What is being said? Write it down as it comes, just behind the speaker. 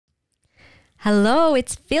Hello,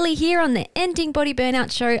 it's Philly here on the Ending Body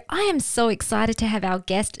Burnout Show. I am so excited to have our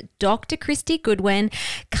guest, Dr. Kristy Goodwin,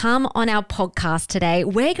 come on our podcast today.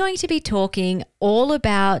 We're going to be talking all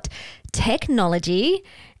about technology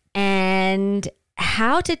and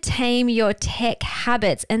how to tame your tech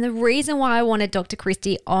habits. And the reason why I wanted Dr.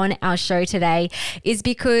 Kristy on our show today is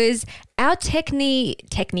because our techno-habits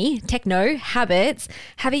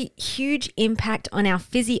have a huge impact on our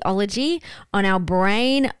physiology, on our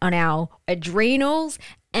brain, on our adrenals,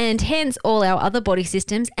 and hence all our other body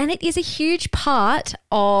systems. And it is a huge part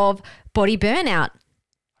of body burnout.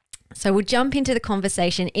 So we'll jump into the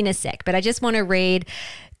conversation in a sec, but I just want to read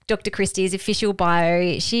Dr. Kristy's official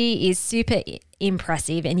bio. She is super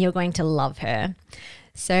impressive and you're going to love her.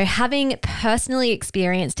 So having personally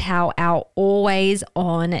experienced how our always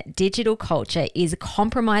on digital culture is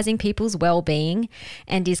compromising people's well-being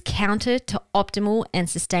and is counter to optimal and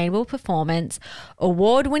sustainable performance,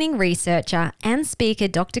 award-winning researcher and speaker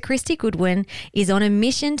Dr. Kristy Goodwin is on a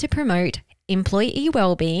mission to promote employee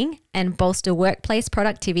well-being and bolster workplace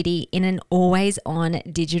productivity in an always-on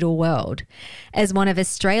digital world. As one of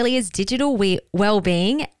Australia's digital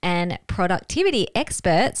well-being and productivity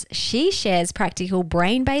experts, she shares practical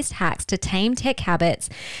brain-based hacks to tame tech habits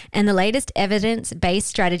and the latest evidence-based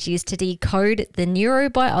strategies to decode the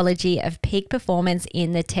neurobiology of peak performance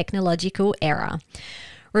in the technological era.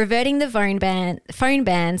 Reverting the phone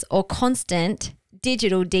bans or constant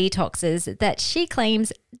digital detoxes that she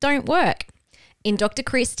claims don't work. In Dr.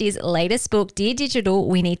 Kristy's latest book, Dear Digital,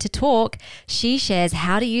 We Need to Talk, she shares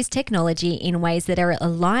how to use technology in ways that are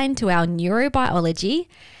aligned to our neurobiology,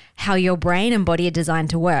 how your brain and body are designed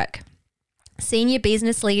to work. Senior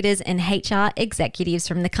business leaders and HR executives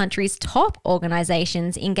from the country's top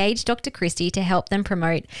organizations engage Dr. Kristy to help them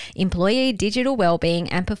promote employee digital well-being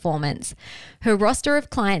and performance. Her roster of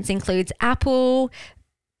clients includes Apple,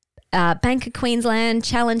 Bank of Queensland,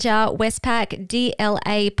 Challenger, Westpac,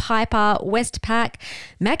 DLA, Piper, Westpac,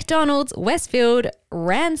 McDonald's, Westfield,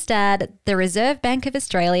 Randstad, the Reserve Bank of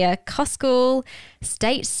Australia, Costco,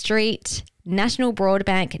 State Street, National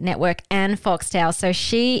Broadband Network, and Foxtel. So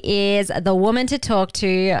she is the woman to talk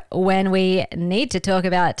to when we need to talk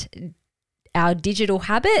about our digital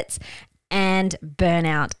habits and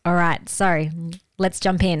burnout. All right, so let's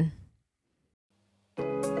jump in.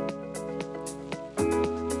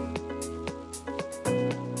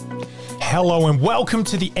 Hello and welcome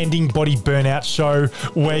to the Ending Body Burnout Show.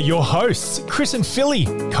 We're your hosts, Chris and Philly,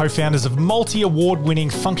 co-founders of multi-award-winning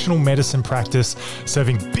functional medicine practice,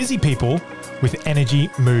 serving busy people with energy,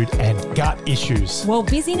 mood, and gut issues. While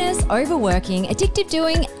busyness, overworking, addictive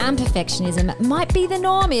doing, and perfectionism might be the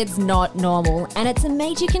norm, it's not normal, and it's a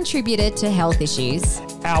major contributor to health issues.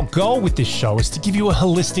 Our goal with this show is to give you a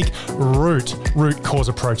holistic root cause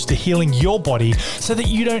approach to healing your body so that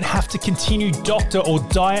you don't have to continue doctor or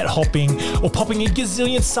diet hopping or popping a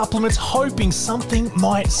gazillion supplements hoping something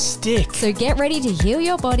might stick. So get ready to heal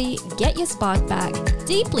your body, get your spark back,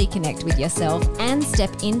 deeply connect with yourself, and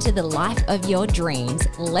step into the life of your dreams.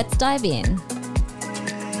 Let's dive in.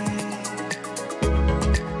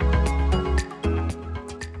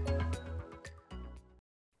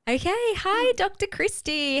 Okay, hi Dr.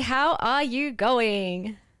 Kristy. How are you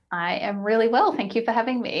going? I am really well. Thank you for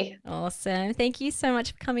having me. Awesome. Thank you so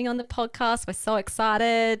much for coming on the podcast. We're so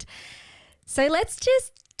excited. So let's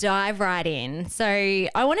just dive right in. So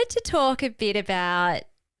I wanted to talk a bit about,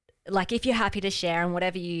 like, if you're happy to share and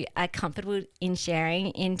whatever you are comfortable in sharing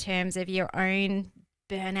in terms of your own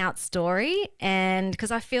burnout story. And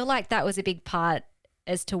because I feel like that was a big part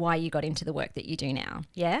as to why you got into the work that you do now.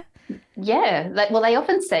 Yeah? Yeah. Well, they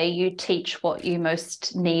often say you teach what you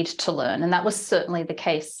most need to learn. And that was certainly the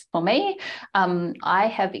case for me. I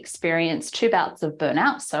have experienced 2 bouts of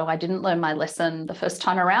burnout. So I didn't learn my lesson the first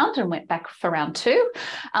time around and went back for round 2,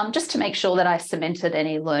 just to make sure that I cemented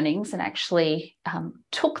any learnings and actually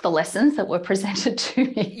took the lessons that were presented to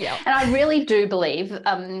me. Yeah. And I really do believe,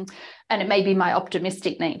 and it may be my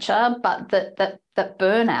optimistic nature, but that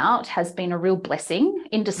burnout has been a real blessing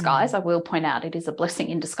in disguise. I will point out it is a blessing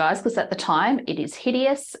in disguise because at the time it is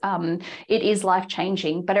hideous. It is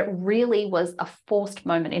life-changing, but it really was a forced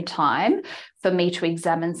moment in time for me to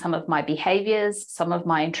examine some of my behaviors, some of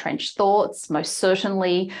my entrenched thoughts, most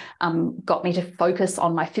certainly got me to focus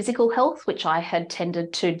on my physical health, which I had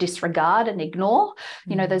tended to disregard and ignore.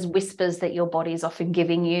 You know, those whispers that your body is often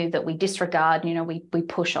giving you that we disregard, you know, we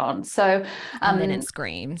push on. So and then it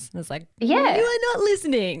screams. It's like, yeah, you are not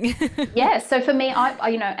listening. Yeah. So for me, I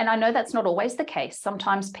you know, and I know that's not always the case.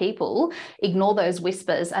 Sometimes people ignore those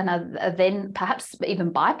whispers and are then perhaps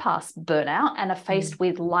even bypass burnout and are faced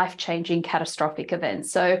with life-changing catastrophic catastrophic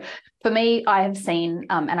events. So for me, I have seen,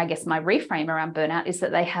 and I guess my reframe around burnout is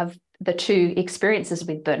that the two experiences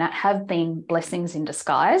with burnout have been blessings in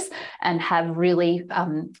disguise and have really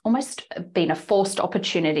almost been a forced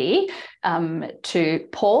opportunity to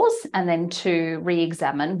pause and then to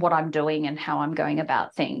re-examine what I'm doing and how I'm going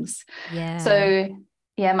about things. Yeah. So,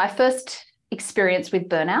 yeah, my first experience with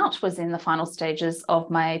burnout was in the final stages of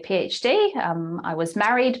my PhD. I was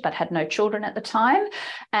married but had no children at the time,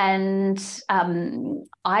 and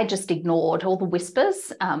I just ignored all the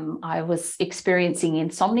whispers. I was experiencing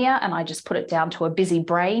insomnia, and I just put it down to a busy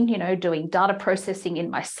brain, doing data processing in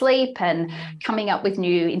my sleep and coming up with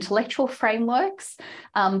new intellectual frameworks.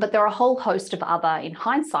 But there are a whole host of other, in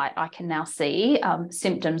hindsight, I can now see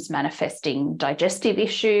symptoms manifesting: digestive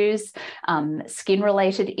issues,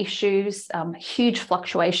 skin-related issues, huge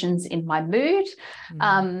fluctuations in my mood.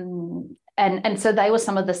 And so they were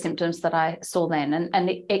some of the symptoms that I saw then. And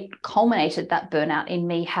it culminated, that burnout, in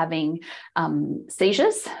me having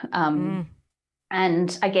seizures.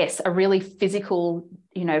 And I guess a really physical,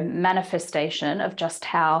 manifestation of just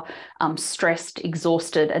how stressed,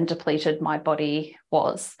 exhausted, and depleted my body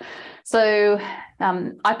was. So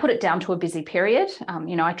I put it down to a busy period.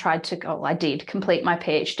 I did complete my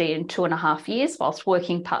PhD in 2.5 years whilst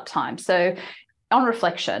working part-time. So on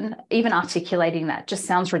reflection, even articulating that just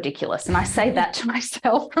sounds ridiculous. And I say that to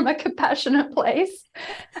myself from a compassionate place.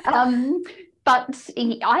 But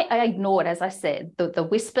I ignored, as I said, the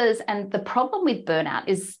whispers. And the problem with burnout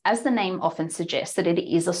is, as the name often suggests, that it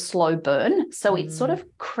is a slow burn. So it sort of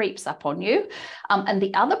creeps up on you. And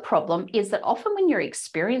the other problem is that often when you're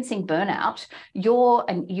experiencing burnout,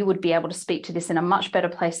 and you would be able to speak to this in a much better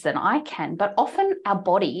place than I can, but often our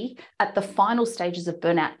body at the final stages of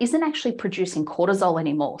burnout isn't actually producing cortisol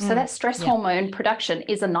anymore. So that stress hormone production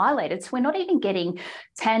is annihilated. So we're not even getting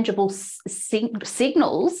tangible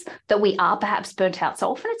signals that we are perhaps burnt out.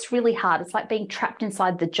 So often it's really hard. It's like being trapped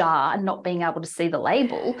inside the jar and not being able to see the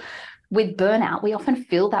label. With burnout, we often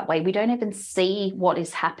feel that way. We don't even see what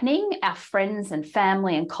is happening. Our friends and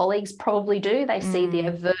family and colleagues probably do. They see the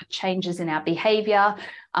overt changes in our behavior,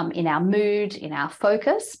 in our mood, in our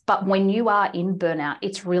focus. But when you are in burnout,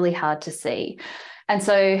 it's really hard to see. And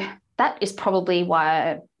so that is probably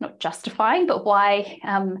why, not justifying, but why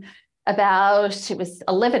it was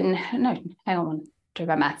 11, no, hang on, do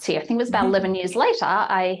my maths here. I think it was about 11 years later,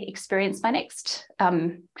 I experienced my next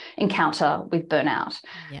encounter with burnout.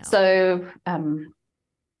 Yeah. So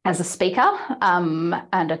as a speaker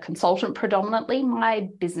and a consultant predominantly, my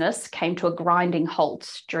business came to a grinding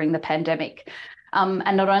halt during the pandemic.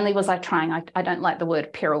 And not only was I trying, I don't like the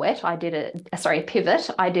word pirouette, pivot.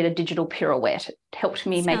 I did a digital pirouette. It helped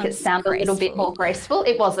me make it sound graceful. A little bit more graceful.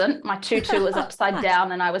 It wasn't. My tutu was upside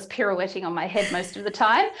down and I was pirouetting on my head most of the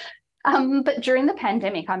time. But during the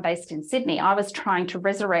pandemic, I'm based in Sydney, I was trying to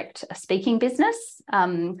resurrect a speaking business.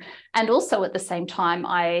 And also at the same time,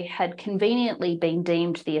 I had conveniently been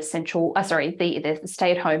deemed the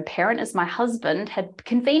stay-at-home parent, as my husband had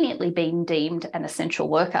conveniently been deemed an essential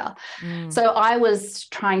worker. So I was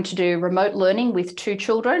trying to do remote learning with 2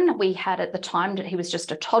 children. We had at the time, he was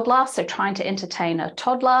just a toddler, so trying to entertain a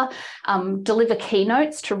toddler, deliver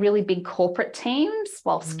keynotes to really big corporate teams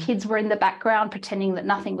whilst kids were in the background pretending that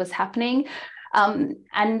nothing was happening.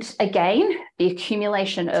 And again, the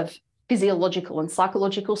accumulation of physiological and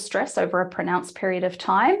psychological stress over a pronounced period of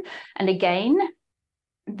time. And again,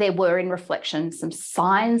 there were, in reflection, some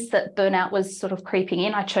signs that burnout was sort of creeping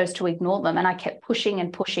in. I chose to ignore them and I kept pushing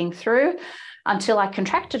and pushing through until I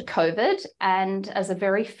contracted COVID. And as a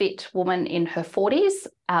very fit woman in her 40s,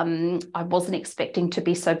 I wasn't expecting to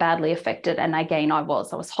be so badly affected. And again, I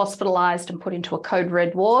was hospitalized and put into a code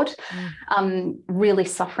red ward, really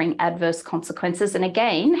suffering adverse consequences. And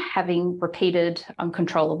again, having repeated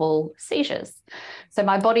uncontrollable seizures. So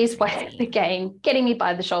my body's way again, getting me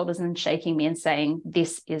by the shoulders and shaking me and saying,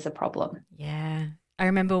 this is a problem. Yeah. I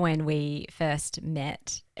remember when we first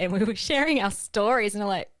met and we were sharing our stories and I'm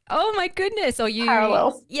like, oh my goodness. Or you.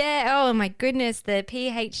 Parallels. Yeah. Oh my goodness. The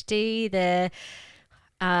PhD, the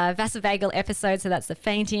vasovagal episode. So that's the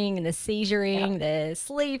fainting and the seizuring, the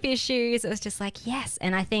sleep issues. It was just like, yes.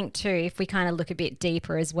 And I think too, if we kind of look a bit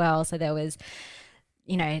deeper as well. So there was,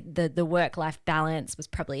 the work-life balance was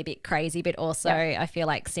probably a bit crazy, but also I feel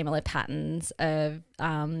like similar patterns of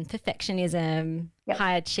perfectionism,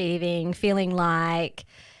 high achieving, feeling like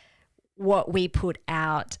what we put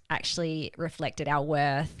out actually reflected our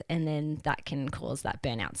worth, and then that can cause that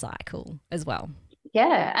burnout cycle as well.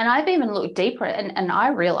 Yeah. And I've even looked deeper and I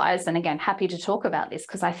realized, and again, happy to talk about this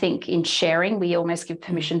because I think in sharing, we almost give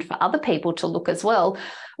permission for other people to look as well.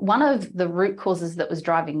 One of the root causes that was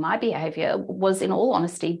driving my behavior was, in all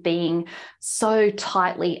honesty, being so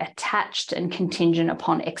tightly attached and contingent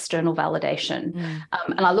upon external validation.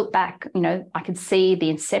 And I look back, I could see the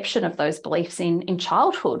inception of those beliefs in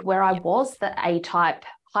childhood, where I was the A-type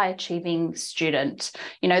high achieving student,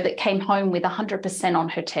 that came home with 100% on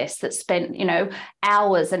her test, that spent,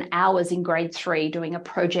 hours and hours in grade 3 doing a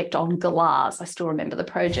project on glass. I still remember the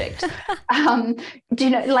project.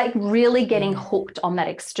 Really getting hooked on that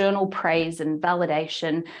external praise and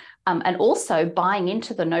validation. And also buying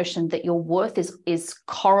into the notion that your worth is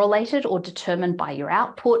correlated or determined by your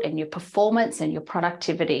output and your performance and your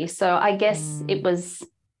productivity. So I guess it was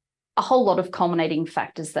a whole lot of culminating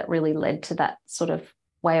factors that really led to that sort of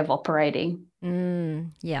way of operating.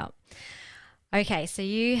 Yeah. Okay, so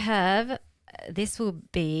you have, this will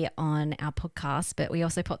be on our podcast, but we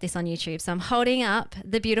also put this on YouTube. So I'm holding up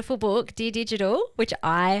the beautiful book, Dear Digital, which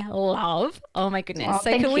I love. Oh my goodness. Oh,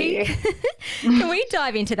 so can we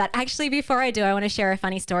dive into that? Actually, before I do, I want to share a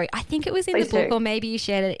funny story. I think it was in the book, or maybe you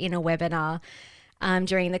shared it in a webinar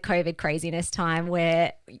during the COVID craziness time,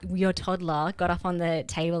 where your toddler got up on the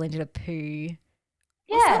table and did a poo.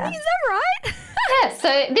 Yeah. Is that right? Yeah.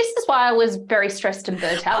 So this is why I was very stressed and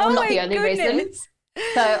burnt out. Well, not the only reason.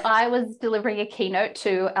 So I was delivering a keynote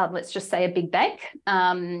to, let's just say, a big bank,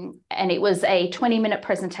 and it was a 20-minute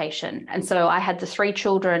presentation. And so I had the 3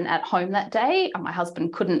 children at home that day. My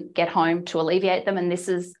husband couldn't get home to alleviate them, and this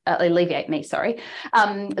is alleviate me. Sorry,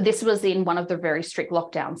 this was in one of the very strict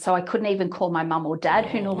lockdowns, so I couldn't even call my mum or dad,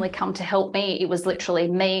 who normally come to help me. It was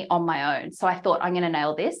literally me on my own. So I thought, I'm going to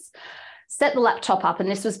nail this. Set the laptop up, and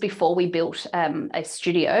this was before we built a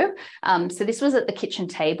studio. So this was at the kitchen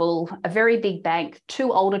table, a very big bank,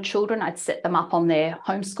 2 older children. I'd set them up on their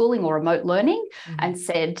homeschooling or remote learning and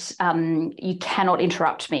said, you cannot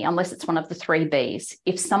interrupt me unless it's one of the 3 Bs.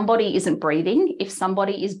 If somebody isn't breathing, if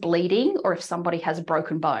somebody is bleeding, or if somebody has a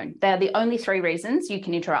broken bone, they're the only 3 reasons you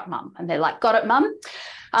can interrupt mum. And they're like, got it, mum.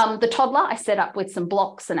 The toddler, I set up with some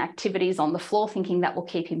blocks and activities on the floor, thinking that will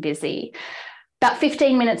keep him busy. About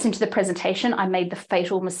 15 minutes into the presentation, I made the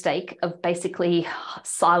fatal mistake of basically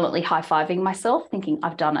silently high-fiving myself, thinking,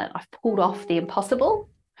 I've done it. I've pulled off the impossible.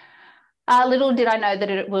 Little did I know that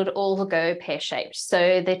it would all go pear-shaped.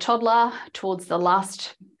 So the toddler, towards the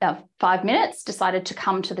last 5 minutes, decided to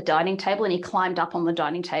come to the dining table, and he climbed up on the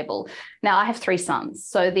dining table. Now, I have 3 sons.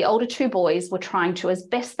 So the older 2 boys were trying to, as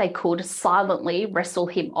best they could, silently wrestle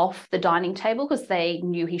him off the dining table because they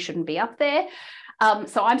knew he shouldn't be up there.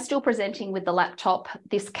 So I'm still presenting with the laptop.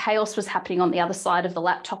 This chaos was happening on the other side of the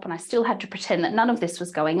laptop, and I still had to pretend that none of this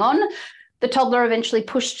was going on. The toddler eventually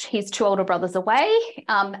pushed his 2 older brothers away,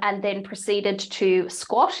 and then proceeded to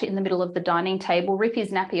squat in the middle of the dining table, rip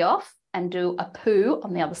his nappy off, and do a poo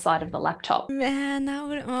on the other side of the laptop. Man, that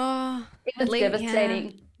would, it was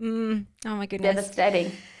devastating. Yeah. Oh my goodness.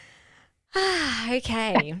 Devastating.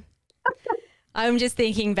 Okay. I'm just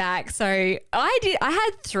thinking back. So I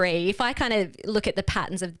had 3. If I kind of look at the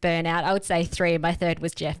patterns of burnout, I would say 3. My 3rd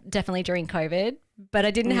was definitely during COVID, but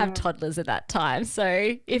I didn't have toddlers at that time.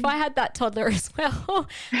 So if I had that toddler as well,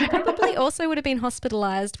 I probably also would have been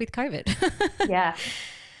hospitalized with COVID. Yeah.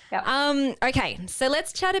 Yep. Okay. So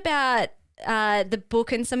let's chat about the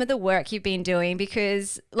book and some of the work you've been doing,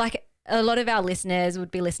 because a lot of our listeners would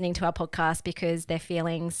be listening to our podcast because they're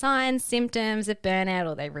feeling signs, symptoms of burnout,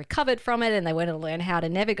 or they've recovered from it and they want to learn how to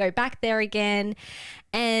never go back there again.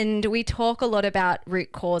 And we talk a lot about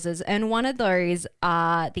root causes, and one of those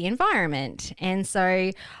are the environment. And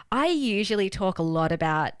so I usually talk a lot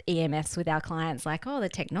about EMFs with our clients, like, the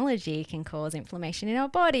technology can cause inflammation in our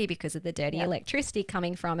body because of the dirty electricity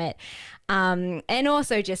coming from it. And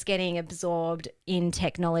also just getting absorbed in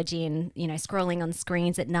technology and, scrolling on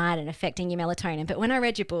screens at night and affecting your melatonin. But when I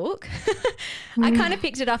read your book, I kind of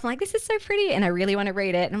picked it up. I'm like, this is so pretty, and I really want to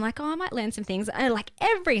read it. And I'm like, I might learn some things. And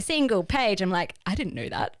every single page, I'm like, I didn't know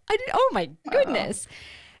that. Oh my goodness.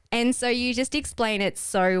 And so you just explain it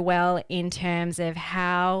so well in terms of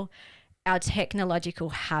how our technological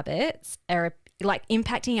habits are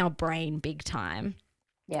impacting our brain big time.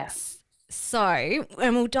 Yes. So,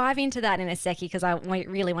 and we'll dive into that in a second, because I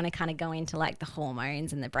really want to kind of go into the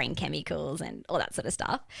hormones and the brain chemicals and all that sort of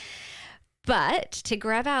stuff. But to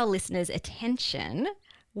grab our listeners' attention,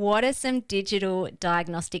 what are some digital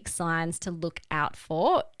diagnostic signs to look out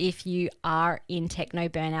for if you are in techno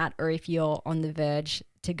burnout, or if you're on the verge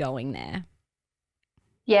to going there?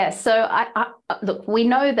 Yeah, so I look, we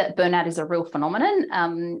know that burnout is a real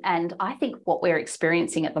phenomenon, and I think what we're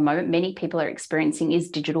experiencing at the moment, many people are experiencing, is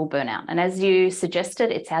digital burnout. And as you suggested,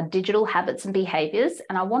 it's our digital habits and behaviours.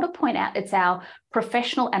 And I want to point out it's our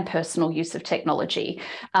professional and personal use of technology.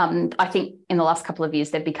 I think in the last couple of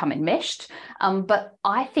years they've become enmeshed, but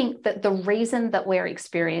I think that the reason that we're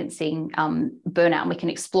experiencing burnout, and we can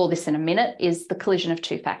explore this in a minute, is the collision of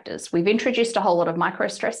two factors. We've introduced a whole lot of micro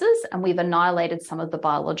stressors and we've annihilated some of the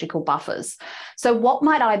biological buffers. So what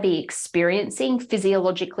might I be experiencing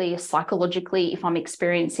physiologically, psychologically, if I'm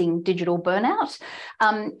experiencing digital burnout?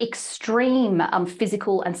 Extreme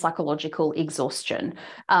physical and psychological exhaustion.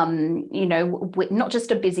 Not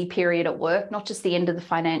just a busy period at work, not just the end of the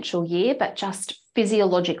financial year, but just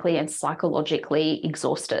physiologically and psychologically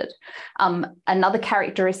exhausted. Another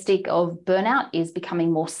characteristic of burnout is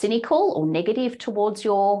becoming more cynical or negative towards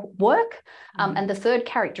your work. And the third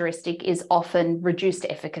characteristic is often reduced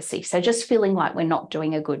efficacy. So just feeling like we're not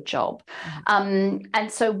doing a good job. And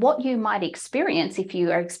so what you might experience if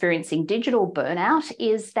you are experiencing digital burnout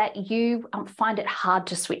is that you find it hard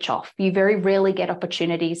to switch off. You very rarely get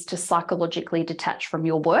opportunities to psychologically detach from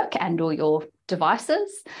your work and or your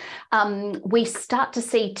devices. We start to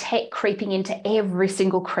see tech creeping into every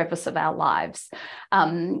single crevice of our lives.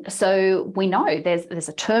 So we know there's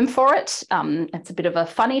a term for it. It's a bit of a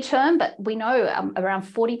funny term, but we know around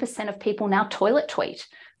 40% of people now toilet tweet.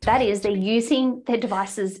 That is, they're using their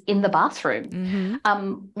devices in the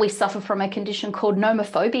bathroom. We suffer from a condition called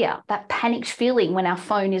nomophobia, that panicked feeling when our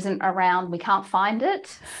phone isn't around, we can't find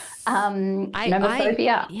it.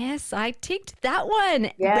 Nomophobia. Yes, I ticked that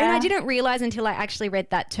one. Yeah. And I didn't realize until I actually read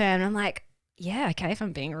that term. I'm like, yeah, okay, if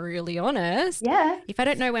I'm being really honest. Yeah. If I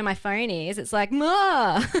don't know where my phone is, it's like,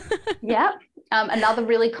 ma. Yeah. Another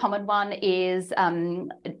really common one is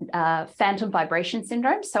phantom vibration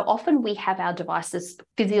syndrome. So often we have our devices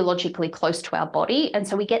physiologically close to our body. And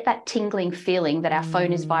so we get that tingling feeling that our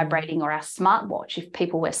phone is vibrating, or our smartwatch, if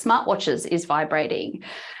people wear smartwatches, is vibrating.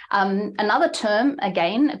 Another term,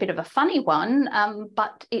 again, a bit of a funny one,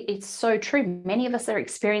 but it's so true. Many of us are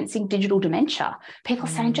experiencing digital dementia. People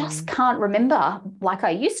saying, just can't remember like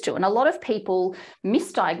I used to. And a lot of people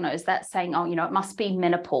misdiagnose that, saying, oh, it must be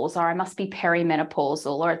menopause, or I must be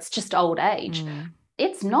perimenopausal, or it's just old age.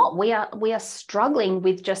 It's not. We are struggling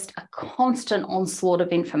with just a constant onslaught of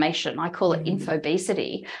information. I call it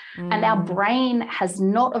infobesity. And our brain has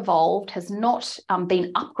not evolved, has not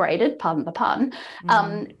been upgraded, pardon the pun,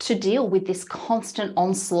 to deal with this constant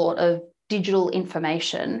onslaught of digital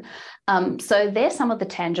information. So there's some of the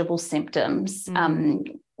tangible symptoms.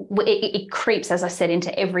 It creeps, as I said,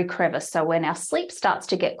 into every crevice. So when our sleep starts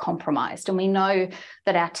to get compromised, and we know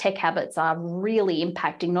that our tech habits are really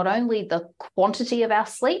impacting not only the quantity of our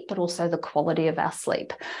sleep, but also the quality of our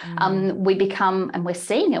sleep. We become, and we're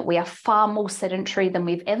seeing it, we are far more sedentary than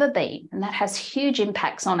we've ever been. And that has huge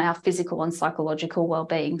impacts on our physical and psychological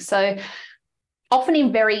well-being. So often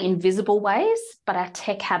in very invisible ways, but our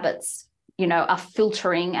tech habits, are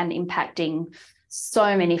filtering and impacting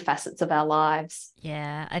so many facets of our lives.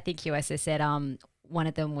 Yeah, I think you also said one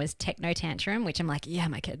of them was techno tantrum, which I'm like, yeah,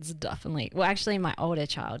 my kids definitely. Well, actually, my older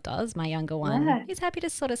child does. My younger one is happy to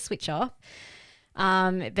sort of switch off.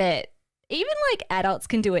 But even like adults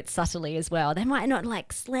can do it subtly as well. They might not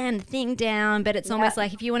like slam the thing down, but it's almost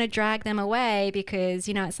like if you want to drag them away because,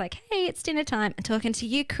 it's like, hey, it's dinner time. I'm talking to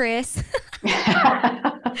you, Chris.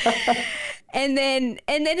 And then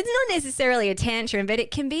it's not necessarily a tantrum, but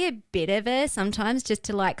it can be a bit of a sometimes just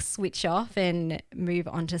to like switch off and move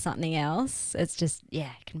on to something else. It's just, it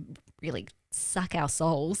can really suck our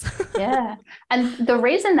souls. Yeah. And the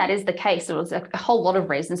reason that is the case, there was a whole lot of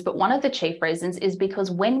reasons, but one of the chief reasons is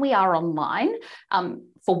because when we are online,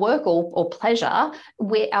 for work or pleasure,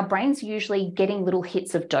 our brain's usually getting little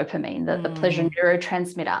hits of dopamine, the pleasure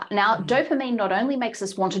neurotransmitter. Now, dopamine not only makes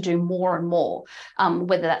us want to do more and more,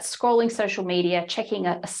 whether that's scrolling social media, checking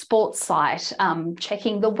a sports site,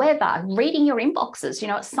 checking the weather, reading your inboxes.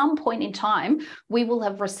 At some point in time, we will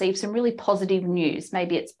have received some really positive news.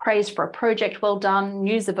 Maybe it's praise for a project well done,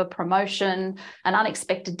 news of a promotion, an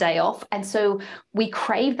unexpected day off. And so we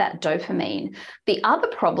crave that dopamine. The other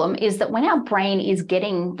problem is that when our brain is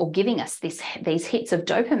getting or giving us these hits of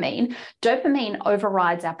dopamine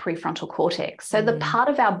overrides our prefrontal cortex. So the part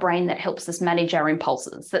of our brain that helps us manage our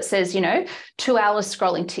impulses, that says, 2 hours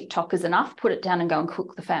scrolling TikTok is enough, put it down and go and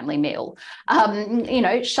cook the family meal.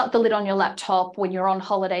 Shut the lid on your laptop. When you're on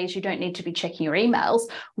holidays, you don't need to be checking your emails.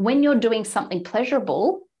 When you're doing something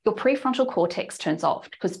pleasurable, your prefrontal cortex turns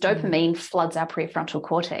off because dopamine floods our prefrontal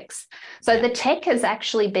cortex. So the tech has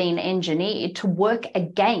actually been engineered to work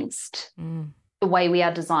against the way we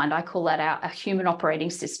are designed. I call that our human operating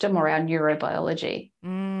system, or our neurobiology.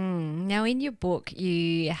 Now, in your book,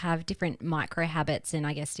 you have different micro habits and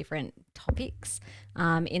I guess different topics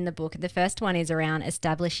in the book. The first one is around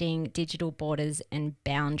establishing digital borders and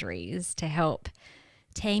boundaries to help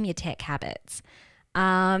tame your tech habits.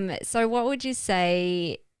 So what would you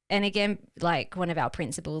say? And again, like one of our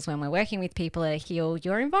principles when we're working with people are heal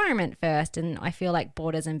your environment first. And I feel like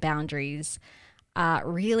borders and boundaries are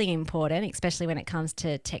really important, especially when it comes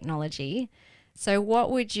to technology. So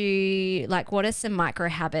what would you like, what are some micro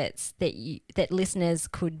habits that listeners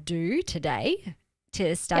could do today to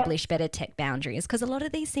establish better tech boundaries? Because a lot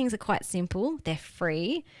of these things are quite simple. They're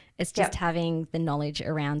free. It's just having the knowledge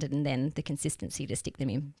around it and then the consistency to stick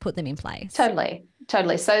them in, put them in place. Totally.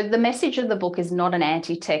 So the message of the book is not an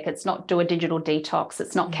anti-tech. It's not do a digital detox.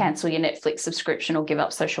 It's not cancel your Netflix subscription or give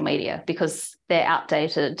up social media, because they're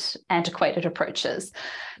outdated, antiquated approaches.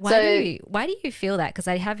 Why do you feel that? Because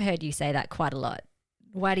I have heard you say that quite a lot.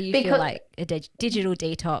 Why do you feel like a digital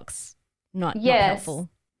detox not helpful?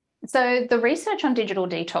 So the research on digital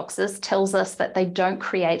detoxes tells us that they don't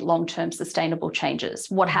create long-term sustainable changes.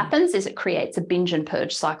 What happens is it creates a binge and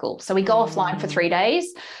purge cycle. So we go offline for 3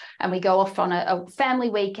 days and we go off on a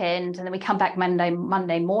family weekend, and then we come back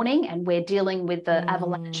Monday morning and we're dealing with the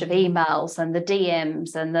avalanche of emails and the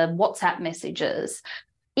DMs and the WhatsApp messages.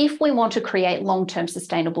 If we want to create long-term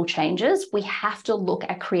sustainable changes, we have to look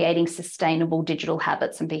at creating sustainable digital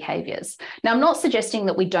habits and behaviors. Now, I'm not suggesting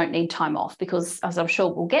that we don't need time off, because as I'm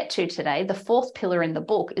sure we'll get to today, the fourth pillar in the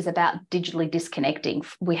book is about digitally disconnecting.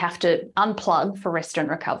 We have to unplug for rest and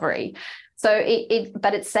recovery. So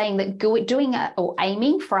but it's saying that doing or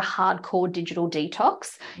aiming for a hardcore digital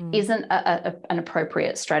detox isn't an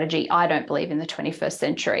appropriate strategy, I don't believe, in the 21st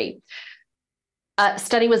century. A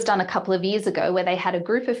study was done a couple of years ago where they had a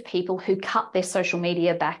group of people who cut their social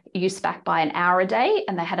media use back by an hour a day,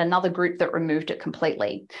 and they had another group that removed it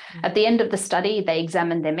completely. At the end of the study, they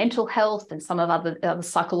examined their mental health and some of other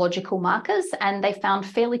psychological markers, and they found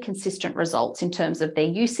fairly consistent results in terms of their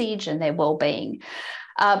usage and their well-being.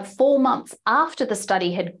 4 months after the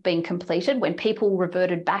study had been completed, when people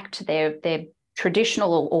reverted back to their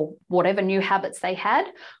traditional or whatever new habits they had,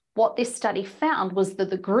 what this study found was that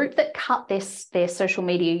the group that cut their social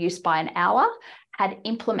media use by an hour had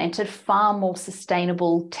implemented far more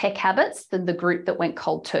sustainable tech habits than the group that went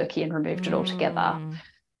cold turkey and removed it altogether.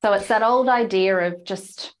 So it's that old idea of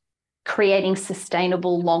just creating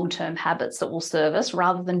sustainable long-term habits that will serve us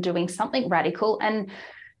rather than doing something radical. And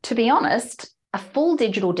to be honest, a full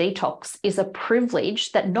digital detox is a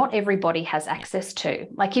privilege that not everybody has access to.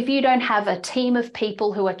 Like if you don't have a team of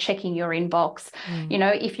people who are checking your inbox, you know,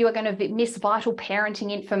 if you are going to miss vital parenting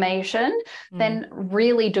information, then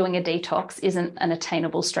really doing a detox isn't an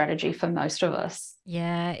attainable strategy for most of us.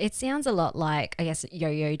 Yeah, it sounds a lot like, I guess,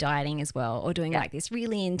 yo-yo dieting as well, or doing like this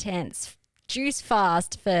really intense juice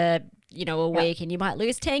fast for, you know, a week, and you might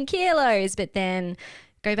lose 10 kilos, but then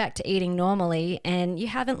go back to eating normally, and you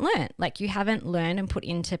haven't learned and put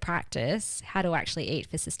into practice how to actually eat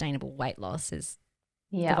for sustainable weight loss is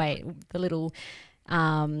the little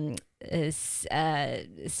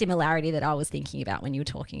similarity that I was thinking about when you were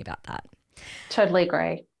talking about that. Totally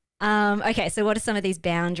agree. Okay, so what are some of these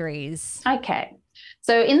boundaries? Okay.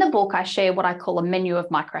 So in the book, I share what I call a menu of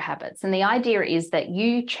micro habits. And the idea is that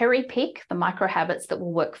you cherry pick the micro habits that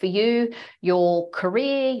will work for you, your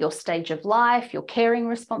career, your stage of life, your caring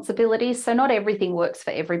responsibilities. So not everything works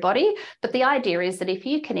for everybody, but the idea is that if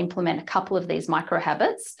you can implement a couple of these micro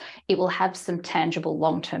habits, it will have some tangible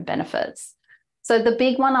long-term benefits. So the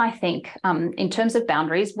big one, I think, in terms of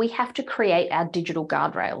boundaries, we have to create our digital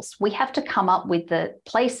guardrails. We have to come up with the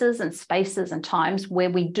places and spaces and times where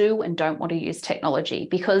we do and don't want to use technology,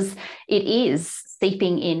 because it is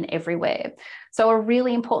seeping in everywhere. So a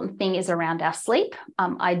really important thing is around our sleep,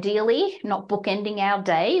 ideally not bookending our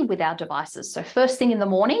day with our devices. So first thing in the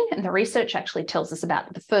morning, and the research actually tells us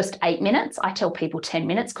about the first 8 minutes. I tell people 10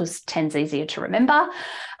 minutes because 10's easier to remember,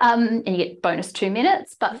 and you get bonus 2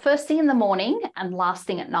 minutes. But first thing in the morning and last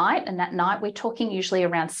thing at night, and at night we're talking usually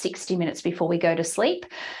around 60 minutes before we go to sleep.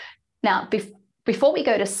 Now, before we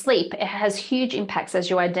go to sleep, it has huge impacts, as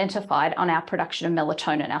you identified, on our production of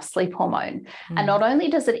melatonin, our sleep hormone. And not only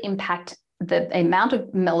does it impact the amount of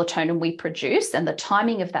melatonin we produce and the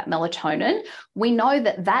timing of that melatonin, we know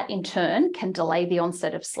that that in turn can delay the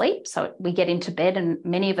onset of sleep. So we get into bed, and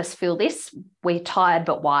many of us feel this, we're tired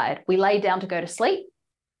but wired. We lay down to go to sleep,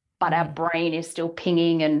 but our brain is still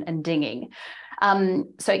pinging and dinging.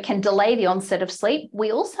 So it can delay the onset of sleep.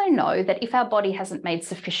 We also know that if our body hasn't made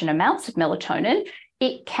sufficient amounts of melatonin,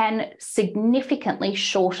 it can significantly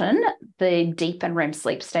shorten the deep and REM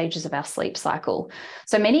sleep stages of our sleep cycle.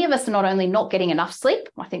 So many of us are not only not getting enough sleep,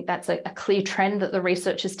 I think that's a clear trend that the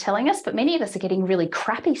research is telling us, but many of us are getting really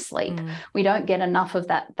crappy sleep. We don't get enough of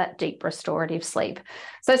that deep restorative sleep.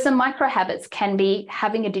 So some micro habits can be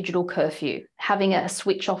having a digital curfew, having a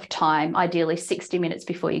switch off time, ideally 60 minutes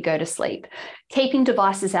before you go to sleep, keeping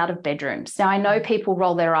devices out of bedrooms. Now, I know people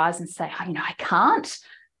roll their eyes and say, oh, I can't.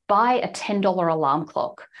 Buy a $10 alarm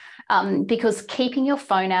clock, because keeping your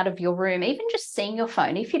phone out of your room, even just seeing your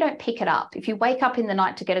phone, if you don't pick it up, if you wake up in the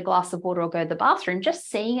night to get a glass of water or go to the bathroom, just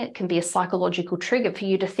seeing it can be a psychological trigger for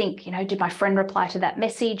you to think, did my friend reply to that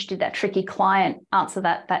message? Did that tricky client answer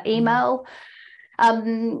that email?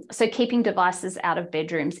 So keeping devices out of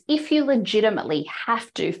bedrooms. If you legitimately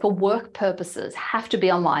have to, for work purposes, have to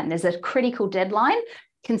be online, there's a critical deadline,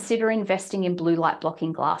 consider investing in blue light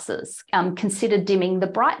blocking glasses. Consider dimming the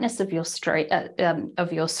brightness of your screen.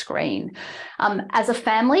 As a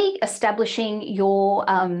family, establishing your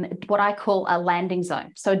what I call a landing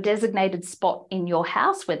zone. So a designated spot in your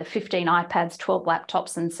house where the 15 iPads, 12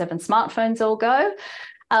 laptops and 7 smartphones all go.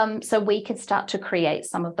 So we can start to create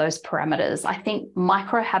some of those parameters. I think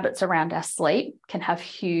micro habits around our sleep can have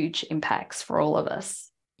huge impacts for all of us.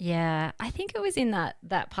 Yeah, I think it was in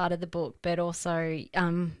that part of the book, but also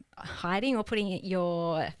hiding or putting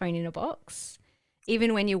your phone in a box,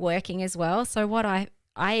 even when you're working as well. So what I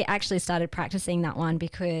actually started practicing that one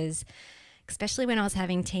because, especially when I was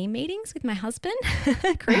having team meetings with my husband,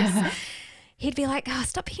 Chris, he'd be like, oh,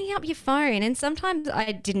 stop picking up your phone. And sometimes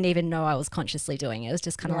I didn't even know I was consciously doing it. It was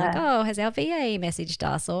just kind of like, oh, has our VA messaged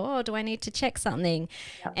us? Or oh, do I need to check something?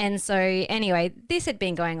 Yep. And so anyway, this had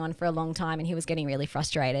been going on for a long time and he was getting really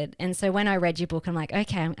frustrated. And so when I read your book, I'm like,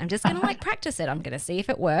 okay, I'm just going to practice it. I'm going to see if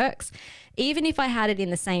it works. Even if I had it in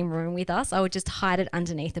the same room with us, I would just hide it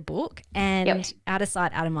underneath a book and out of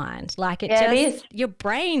sight, out of mind. Like it is. Your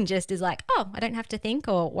brain just is like, oh, I don't have to think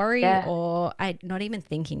or worry or I'm not even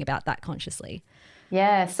thinking about that consciously.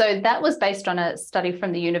 Yeah, so that was based on a study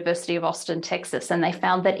from the University of Austin, Texas, and they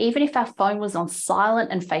found that even if our phone was on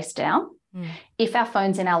silent and face down, if our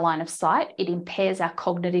phone's in our line of sight, it impairs our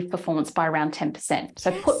cognitive performance by around 10%. So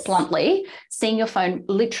put bluntly, seeing your phone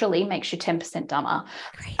literally makes you 10% dumber.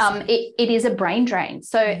 It is a brain drain.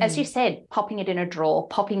 So as you said, popping it in a drawer,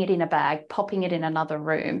 popping it in a bag, popping it in another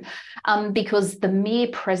room, because the mere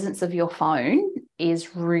presence of your phone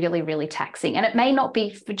is really, really taxing. And it may not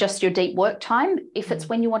be for just your deep work time. If it's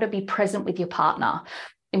when you want to be present with your partner,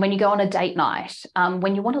 and when you go on a date night,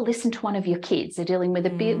 when you want to listen to one of your kids, they're dealing with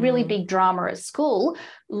a really big drama at school,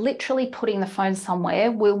 literally putting the phone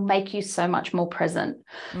somewhere will make you so much more present.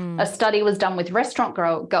 A study was done with restaurant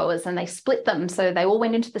goers and they split them. So they all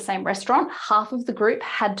went into the same restaurant. Half of the group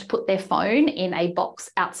had to put their phone in a box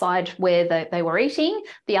outside where they were eating.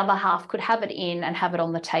 The other half could have it in and have it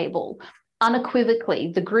on the table.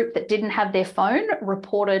 Unequivocally, the group that didn't have their phone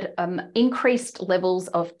reported increased levels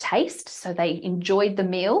of taste. So they enjoyed the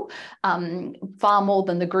meal far more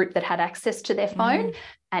than the group that had access to their phone.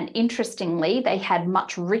 And interestingly, they had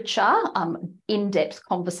much richer, in-depth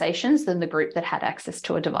conversations than the group that had access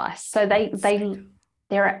to a device. So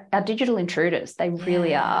they're our digital intruders. They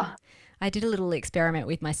really are. I did a little experiment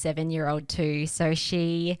with my 7-year-old too. So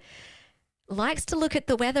she likes to look at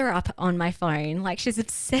the weather up on my phone. Like she's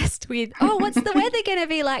obsessed with, oh, what's the weather going to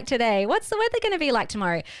be like today? What's the weather going to be like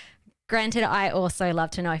tomorrow? Granted, I also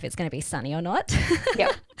love to know if it's going to be sunny or not.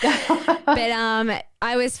 Yep. But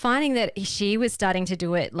I was finding that she was starting to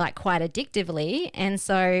do it like quite addictively. And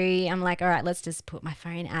so I'm like, all right, let's just put my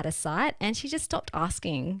phone out of sight. And she just stopped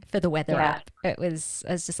asking for the weather app. I was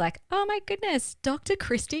just like, oh my goodness, Dr.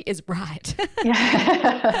 Kristy is right.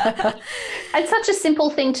 It's such a simple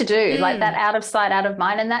thing to do, like that out of sight, out of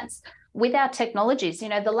mind. And that's with our technologies, the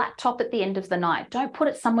laptop at the end of the night, don't put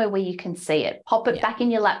it somewhere where you can see it. Pop it back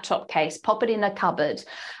in your laptop case, pop it in a cupboard.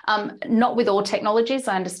 Not with all technologies.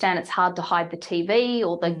 I understand it's hard to hide the TV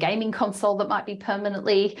or the gaming console that might be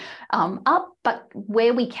permanently up, but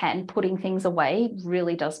where we can, putting things away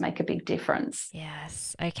really does make a big difference.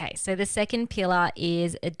 Yes. Okay. So the second pillar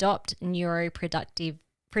is adopt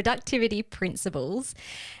productivity principles.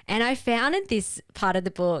 And I found in this part of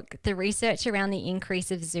the book, the research around the increase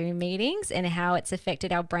of Zoom meetings and how it's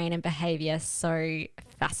affected our brain and behavior so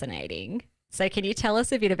fascinating. So can you tell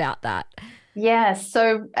us a bit about that? Yeah,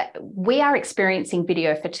 so we are experiencing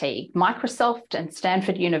video fatigue. Microsoft and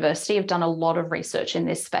Stanford University have done a lot of research in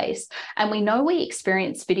this space. And we know we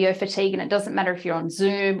experience video fatigue, and it doesn't matter if you're on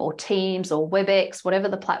Zoom or Teams or WebEx, whatever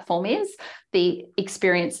the platform is, the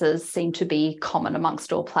experiences seem to be common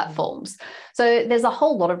amongst all platforms. So there's a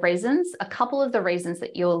whole lot of reasons. A couple of the reasons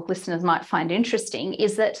that your listeners might find interesting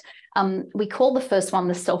is that we call the first one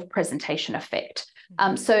the self-presentation effect.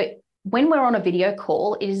 So when we're on a video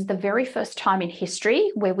call, it is the very first time in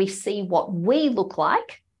history where we see what we look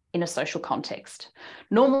like in a social context.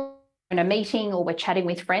 Normally, in a meeting or we're chatting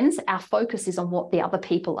with friends, our focus is on what the other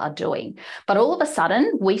people are doing. But all of a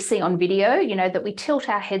sudden, we see on video, you know, that we tilt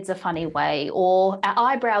our heads a funny way, or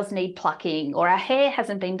our eyebrows need plucking, or our hair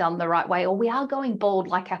hasn't been done the right way, or we are going bald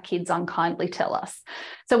like our kids unkindly tell us.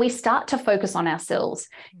 So we start to focus on ourselves.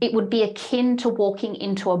 It would be akin to walking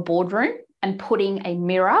into a boardroom and putting a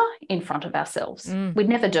mirror in front of ourselves. We'd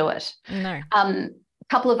never do it. No. A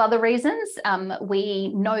couple of other reasons.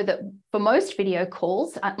 We know that for most video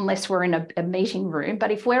calls, unless we're in a meeting room, but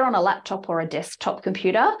if we're on a laptop or a desktop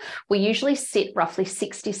computer, we usually sit roughly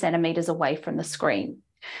 60 centimeters away from the screen.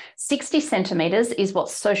 60 centimeters is what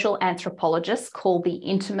social anthropologists call the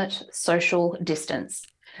intimate social distance.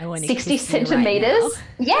 60 centimeters,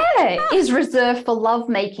 is reserved for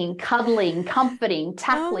lovemaking, cuddling, comforting,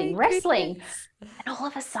 tackling, wrestling. And all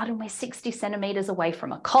of a sudden, we're 60 centimeters away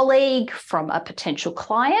from a colleague, from a potential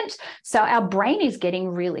client. So our brain is getting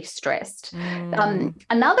really stressed.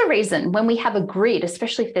 Another reason, when we have a grid,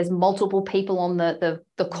 especially if there's multiple people on the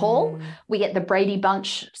call, we get the Brady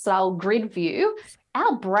Bunch style grid view.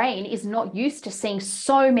 Our brain is not used to seeing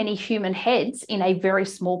so many human heads in a very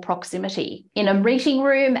small proximity. In a meeting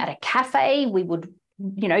room, at a cafe, we would,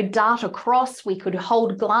 you know, dart across, we could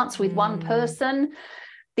hold glance with one person.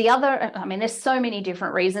 The other, I mean, there's so many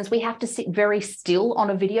different reasons. We have to sit very still on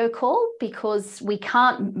a video call because we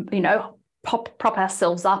can't, you know, prop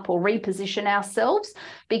ourselves up or reposition ourselves,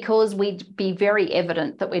 because we'd be very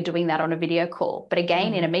evident that we're doing that on a video call. But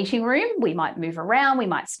again, in a meeting room, we might move around, we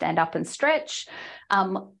might stand up and stretch.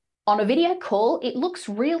 On a video call, it looks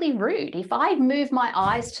really rude. If I move my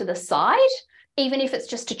eyes to the side, even if it's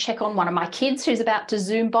just to check on one of my kids who's about to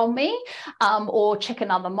Zoom bomb me, or check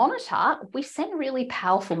another monitor, we send really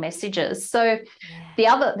powerful messages. So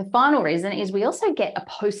the final reason is we also get a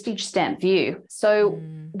postage stamp view. So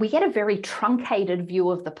we get a very truncated view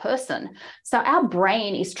of the person. So our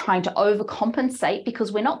brain is trying to overcompensate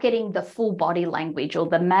because we're not getting the full body language or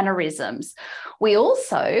the mannerisms. We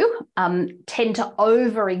also tend to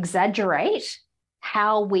over-exaggerate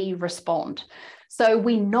how we respond. So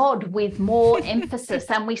we nod with more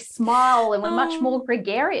emphasis and we smile and we're much more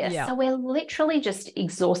gregarious. So we're literally just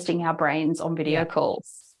exhausting our brains on video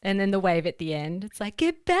calls. And then the wave at the end, it's like,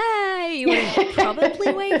 goodbye. You would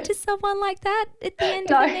probably wave to someone like that at the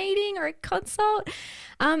end of a meeting or a consult.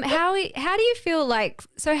 How do you feel like,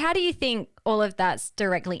 so how do you think all of that's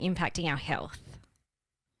directly impacting our health?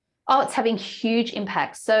 Oh, it's having huge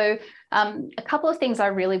impacts. So a couple of things I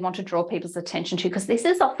really want to draw people's attention to, because this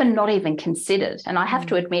is often not even considered. And I have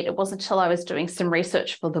to admit, it wasn't until I was doing some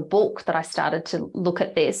research for the book that I started to look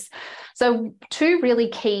at this. So two really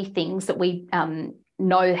key things that we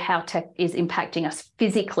know how tech is impacting us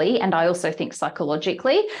physically, and I also think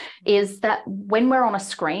psychologically, is that when we're on a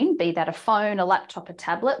screen, be that a phone, a laptop, a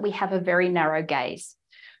tablet, we have a very narrow gaze.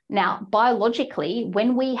 Now, biologically,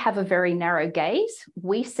 when we have a very narrow gaze,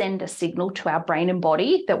 we send a signal to our brain and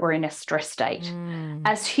body that we're in a stress state.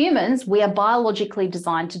 As humans, we are biologically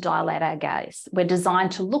designed to dilate our gaze. We're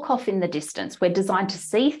designed to look off in the distance. We're designed to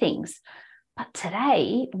see things. But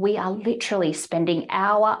today, we are literally spending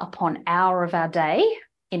hour upon hour of our day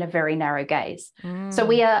in a very narrow gaze. So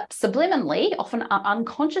we are subliminally, often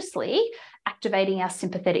unconsciously, activating our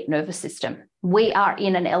sympathetic nervous system. We are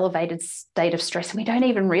in an elevated state of stress, and we don't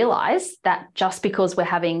even realize that just because we're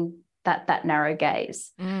having that narrow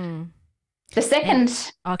gaze. The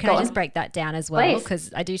second... can I just break that down as well?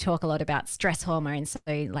 Because I do talk a lot about stress hormones.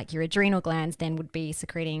 So like your adrenal glands then would be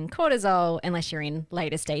secreting cortisol, unless you're in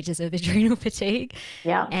later stages of adrenal fatigue.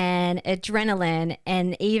 And adrenaline,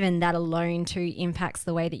 and even that alone too impacts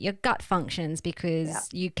the way that your gut functions, because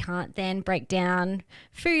you can't then break down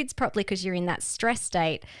foods properly because you're in that stress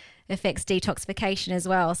state. Affects detoxification as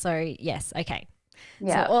well. So yes, okay.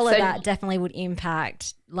 So all of that definitely would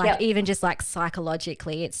impact, like even just like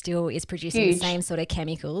psychologically, it still is producing the same sort of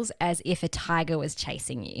chemicals as if a tiger was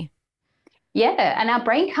chasing you. Yeah, and our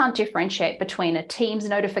brain can't differentiate between a Teams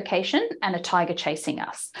notification and a tiger chasing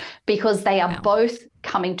us because they are both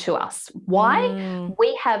coming to us. Why?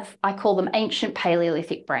 We have, I call them ancient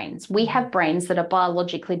Paleolithic brains. We have brains that are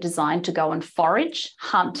biologically designed to go and forage,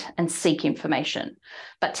 hunt, and seek information.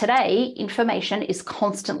 But today, information is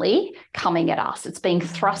constantly coming at us. It's being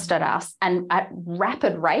thrust at us and at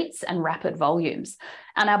rapid rates and rapid volumes.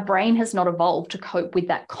 And our brain has not evolved to cope with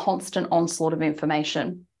that constant onslaught of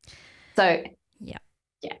information. So, yeah,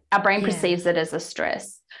 our brain perceives it as a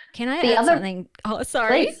stress. Can I add something? Oh,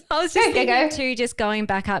 sorry. Please. I was just thinking too, just going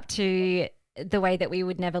back up to the way that we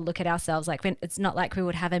would never look at ourselves. Like when it's not like we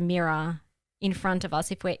would have a mirror in front of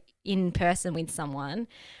us if we're in person with someone.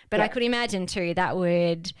 But I could imagine too that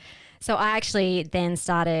would. So I actually then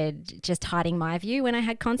started just hiding my view when I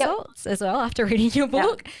had consults as well after reading your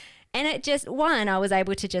book. And it just, I was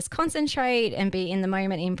able to just concentrate and be in the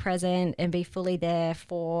moment, in present, and be fully there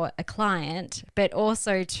for a client. But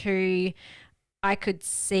also two, I could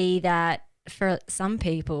see that for some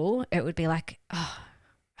people, it would be like, oh,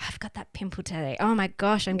 I've got that pimple today. Oh my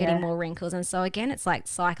gosh, I'm getting more wrinkles. And so again, it's like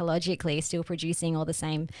psychologically still producing all the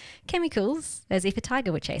same chemicals as if a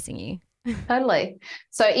tiger were chasing you. Totally.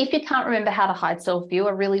 So if you can't remember how to hide self-view,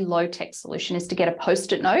 a really low-tech solution is to get a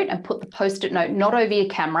Post-it note and put the Post-it note not over your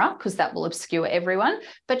camera because that will obscure everyone,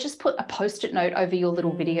 but just put a Post-it note over your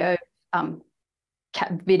little video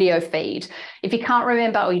feed. If you can't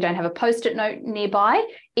remember or you don't have a Post-it note nearby,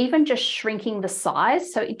 even just shrinking the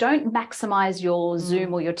size. So don't maximize your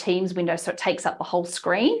Zoom or your Teams window so it takes up the whole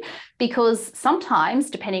screen, because sometimes,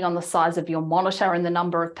 depending on the size of your monitor and the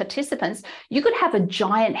number of participants, you could have a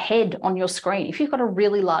giant head on your screen. If you've got a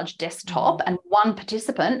really large desktop and one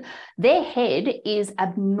participant, their head is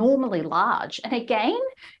abnormally large. And again,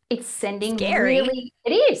 it's sending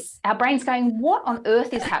it is. Our brain's going, what on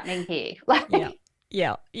earth is happening here?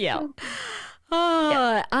 Yeah.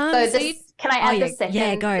 Oh, can I add the second?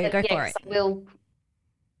 Yeah, go for it. So we'll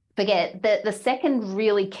forget the second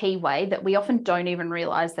really key way that we often don't even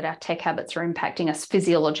realize that our tech habits are impacting us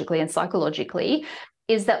physiologically and psychologically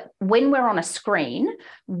is that when we're on a screen,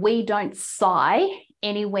 we don't sigh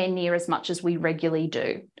anywhere near as much as we regularly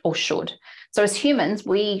do or should. So as humans,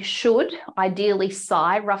 we should ideally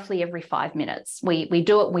sigh roughly every 5 minutes. We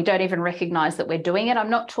do it. We don't even recognize that we're doing it. I'm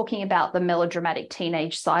not talking about the melodramatic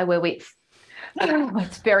teenage sigh where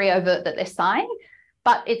it's very overt that they're sighing,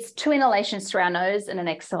 but it's 2 inhalations through our nose and an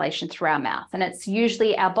exhalation through our mouth. And it's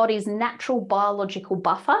usually our body's natural biological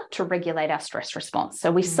buffer to regulate our stress response.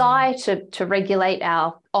 So we sigh to regulate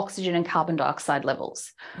our oxygen and carbon dioxide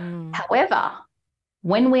levels. However,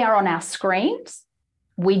 when we are on our screens,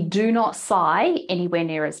 we do not sigh anywhere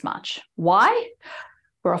near as much. Why?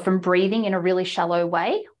 We're often breathing in a really shallow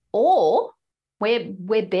way, or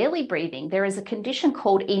we're barely breathing. There is a condition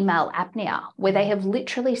called email apnea where they have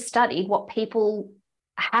literally studied what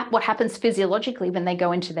happens physiologically when they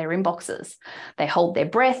go into their inboxes. They hold their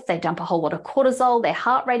breath, they dump a whole lot of cortisol, their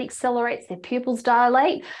heart rate accelerates, their pupils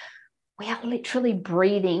dilate. We are literally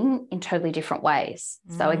breathing in totally different ways.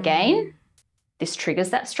 So again, this triggers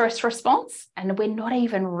that stress response, and we're not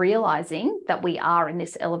even realizing that we are in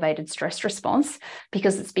this elevated stress response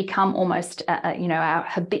because it's become almost, our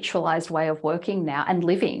habitualized way of working now and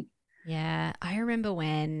living. Yeah, I remember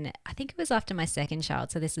when, I think it was after my second child,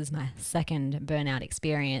 so this is my second burnout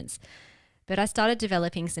experience, but I started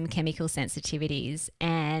developing some chemical sensitivities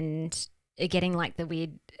and getting like the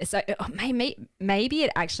weird, so maybe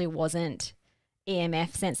it actually wasn't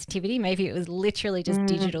EMF sensitivity. Maybe it was literally just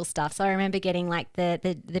digital stuff. So I remember getting like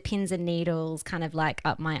the pins and needles kind of like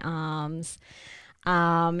up my arms.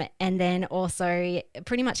 And then also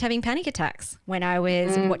pretty much having panic attacks when I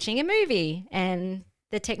was watching a movie and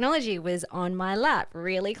the technology was on my lap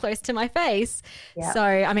really close to my face. Yep. So,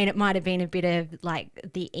 I mean, it might have been a bit of like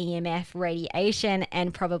the EMF radiation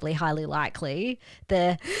and probably highly likely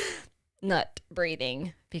the not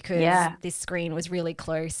breathing because this screen was really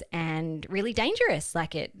close and really dangerous.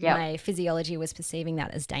 Like my physiology was perceiving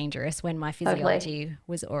that as dangerous when my physiology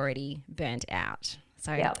was already burnt out.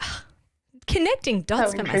 So connecting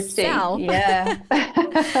dots for myself. Yeah.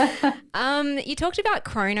 You talked about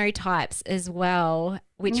chronotypes as well,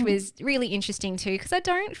 which was really interesting too, because I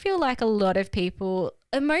don't feel like a lot of people,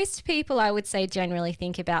 most people I would say generally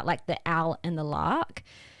think about like the owl and the lark.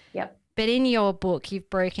 Yep. But in your book, you've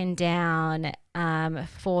broken down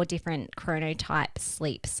 4 different chronotype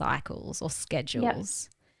sleep cycles or schedules.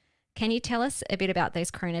 Yep. Can you tell us a bit about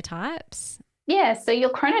those chronotypes? Yeah, so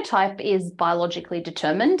your chronotype is biologically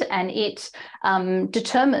determined, and it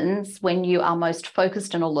determines when you are most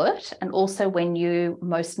focused and alert, and also when you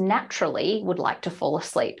most naturally would like to fall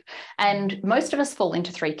asleep. And most of us fall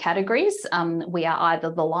into three categories. We are either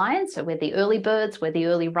the lion, so we're the early birds, we're the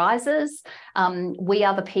early risers. We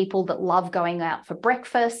are the people that love going out for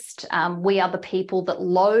breakfast. We are the people that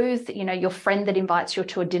loathe, your friend that invites you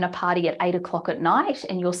to a dinner party at 8 o'clock at night,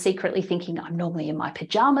 and you're secretly thinking, I'm normally in my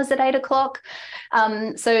pajamas at 8 o'clock.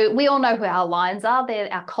 So we all know who our lions are.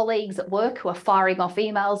 They're our colleagues at work who are firing off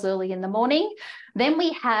emails early in the morning. Then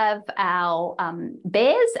we have our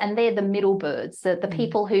bears, and they're the middle birds, the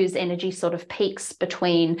people whose energy sort of peaks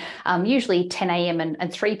between usually 10 a.m.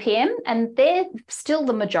 and 3 p.m. And they're still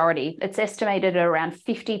the majority. It's estimated around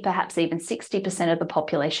 50, perhaps even 60% of the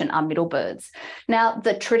population are middle birds. Now,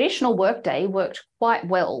 the traditional workday worked quite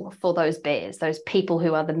well for those bears, those people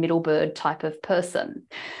who are the middle bird type of person.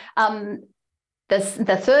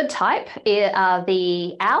 The third type are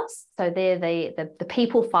the owls. So they're the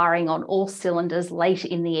people firing on all cylinders late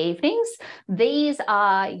in the evenings. These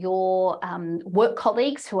are your work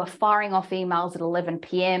colleagues who are firing off emails at 11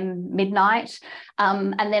 p.m., midnight.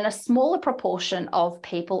 And then a smaller proportion of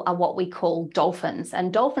people are what we call dolphins.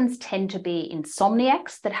 And dolphins tend to be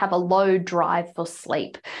insomniacs that have a low drive for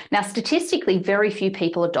sleep. Now, statistically, very few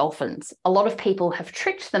people are dolphins. A lot of people have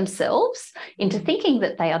tricked themselves into thinking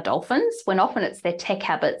that they are dolphins, when often it's their tech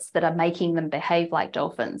habits that are making them behave like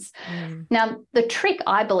dolphins. Now, the trick,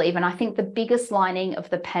 I believe, and I think the biggest lining of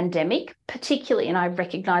the pandemic, particularly, and I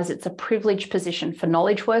recognize it's a privileged position for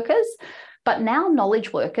knowledge workers, but now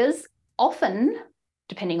knowledge workers often,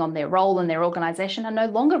 depending on their role and their organization, are no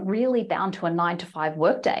longer really bound to a 9-to-5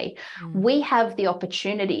 workday. We have the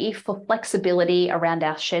opportunity for flexibility around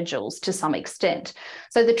our schedules to some extent.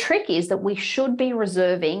 So the trick is that we should be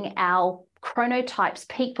reserving our chronotype's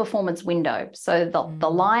peak performance window. So the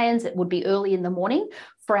lions, it would be early in the morning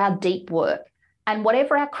for our deep work. And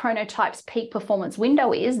whatever our chronotype's peak performance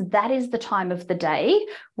window is, that is the time of the day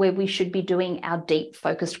where we should be doing our deep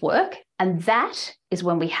focused work. And that is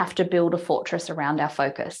when we have to build a fortress around our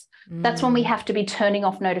focus. That's when we have to be turning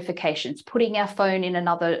off notifications, putting our phone in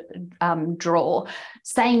another drawer,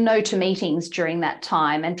 saying no to meetings during that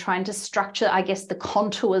time, and trying to structure, I guess, the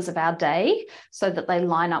contours of our day so that they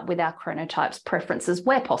line up with our chronotype's preferences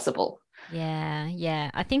where possible.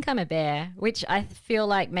 Yeah. I think I'm a bear, which I feel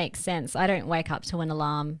like makes sense. I don't wake up to an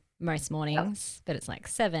alarm most mornings, but it's like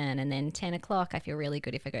 7 and then 10 o'clock. I feel really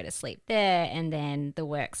good if I go to sleep there. And then the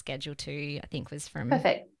work schedule too, I think was from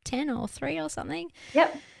 10 or 3 or something.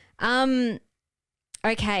 Yep.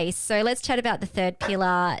 Okay, so let's chat about the third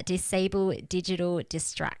pillar, disable digital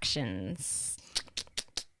distractions.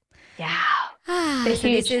 Yeah. So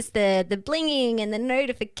this is the blinging and the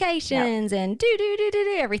notifications and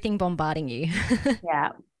everything bombarding you. Yeah.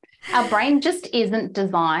 Our brain just isn't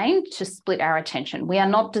designed to split our attention. We are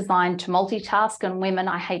not designed to multitask. And women,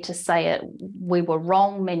 I hate to say it, we were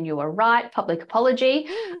wrong, men, you were right, public apology.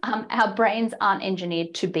 Our brains aren't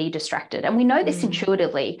engineered to be distracted. And we know this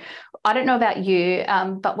intuitively. I don't know about you,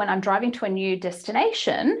 but when I'm driving to a new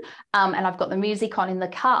destination and I've got the music on in the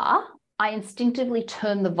car, I instinctively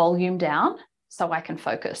turn the volume down so I can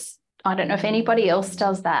focus. I don't know if anybody else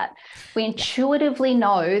does that. We intuitively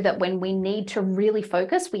know that when we need to really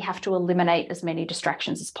focus, we have to eliminate as many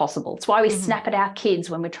distractions as possible. It's why we snap at our kids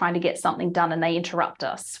when we're trying to get something done and they interrupt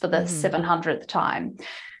us for the 700th time.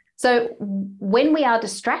 So when we are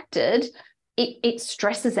distracted, it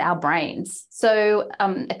stresses our brains. So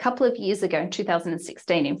a couple of years ago, in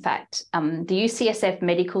 2016, in fact, the UCSF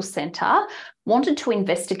Medical Center wanted to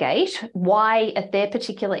investigate why at their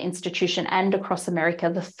particular institution and across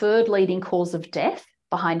America, the third leading cause of death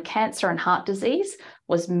behind cancer and heart disease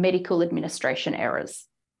was medical administration errors.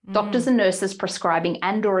 Doctors and nurses prescribing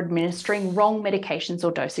and or administering wrong medications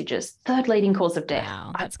or dosages, third leading cause of death.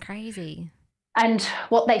 Wow, that's crazy. And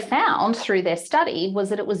what they found through their study was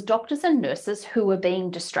that it was doctors and nurses who were being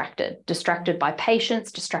distracted by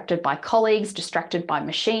patients, distracted by colleagues, distracted by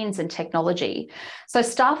machines and technology. So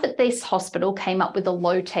staff at this hospital came up with a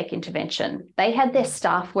low-tech intervention. They had their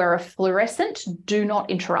staff wear a fluorescent do not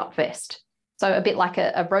interrupt vest. So a bit like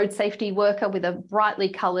a road safety worker with a brightly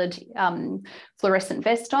coloured fluorescent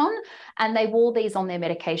vest on, and they wore these on their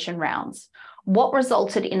medication rounds. What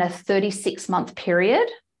resulted in a 36-month period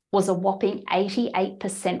was a whopping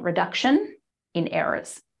 88% reduction in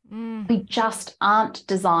errors. We just aren't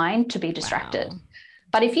designed to be distracted. Wow.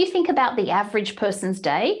 But if you think about the average person's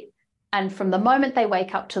day, and from the moment they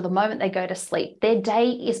wake up to the moment they go to sleep, their day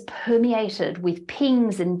is permeated with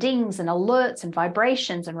pings and dings and alerts and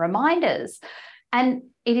vibrations and reminders. And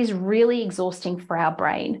it is really exhausting for our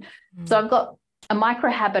brain. So I've got A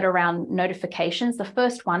micro habit around notifications. The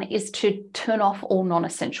first one is to turn off all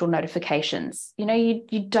non-essential notifications.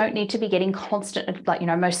 You don't need to be getting constant,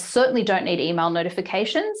 most certainly don't need email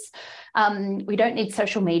notifications. We don't need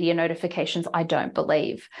social media notifications, I don't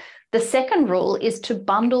believe. The second rule is to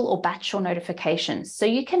bundle or batch your notifications. So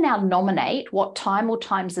you can now nominate what time or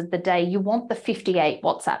times of the day you want the 58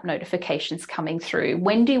 WhatsApp notifications coming through.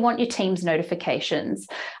 When do you want your Teams notifications?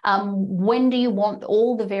 When do you want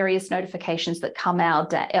all the various notifications that come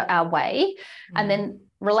our way? And then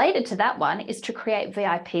related to that one is to create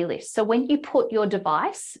VIP lists. So when you put your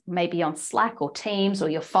device, maybe on Slack or Teams, or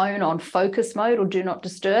your phone on focus mode or do not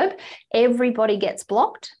disturb, everybody gets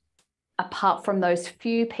blocked, apart from those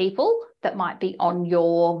few people that might be on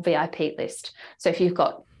your VIP list. So if you've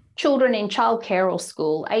got children in childcare or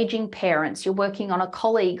school, aging parents, you're working on a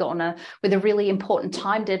colleague with a really important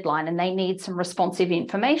time deadline and they need some responsive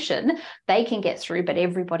information, they can get through, but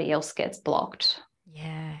everybody else gets blocked.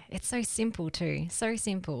 Yeah, it's so simple too. So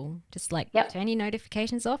simple. Just Yep. turn your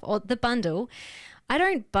notifications off, or the bundle. I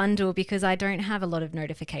don't bundle because I don't have a lot of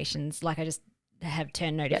notifications. I just have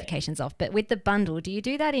turned notifications off. But with the bundle, do you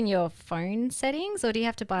do that in your phone settings, or do you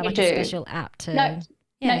have to buy a special app to? No.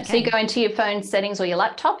 Yeah, no, so you go into your phone settings or your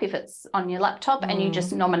laptop, if it's on your laptop, and you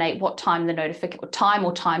just nominate what time time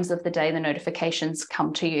or times of the day the notifications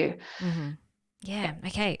come to you. Mm-hmm. Yeah.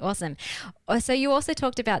 Okay. Awesome. So you also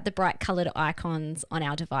talked about the bright coloured icons on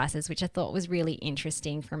our devices, which I thought was really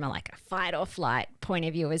interesting from a fight or flight point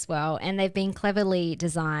of view as well. And they've been cleverly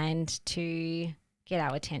designed to get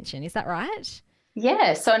our attention. Is that right?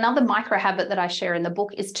 Yeah. So another micro habit that I share in the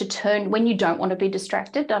book is to turn, when you don't want to be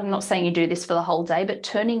distracted, I'm not saying you do this for the whole day, but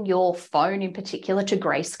turning your phone in particular to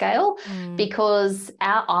grayscale, because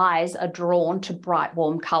our eyes are drawn to bright,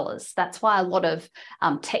 warm colors. That's why a lot of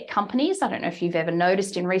tech companies, I don't know if you've ever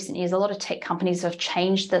noticed in recent years, a lot of tech companies have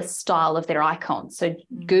changed the style of their icons. So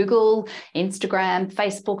Google, Instagram,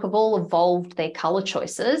 Facebook have all evolved their color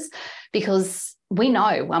choices, because we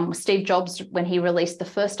know Steve Jobs, when he released the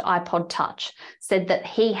first iPod Touch, said that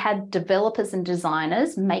he had developers and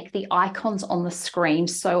designers make the icons on the screen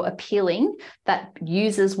so appealing that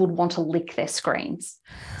users would want to lick their screens.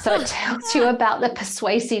 So it tells you about the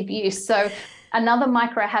persuasive use. So another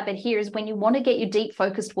micro habit here is when you want to get your deep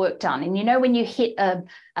focused work done, and when you hit a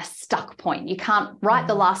stuck point, you can't write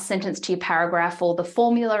the last sentence to your paragraph, or the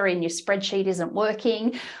formula in your spreadsheet isn't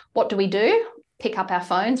working, what do? Pick up our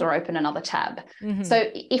phones or open another tab. So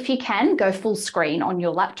if you can, go full screen on your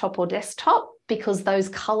laptop or desktop, because those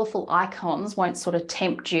colorful icons won't sort of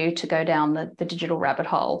tempt you to go down the digital rabbit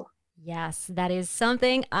hole. Yes, that is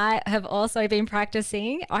something I have also been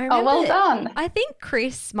practicing. I remember, well done. I think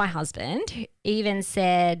Chris, my husband, even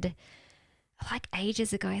said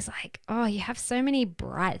ages ago, he's oh, you have so many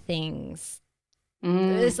bright things.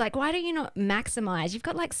 It's why do you not maximize? You've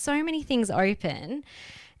got so many things open.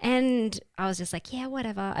 And I was just yeah,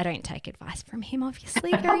 whatever. I don't take advice from him, obviously,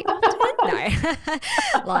 very often.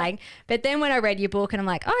 No. But then when I read your book and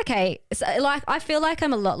I'm oh, okay. So I feel like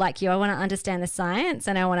I'm a lot like you. I want to understand the science,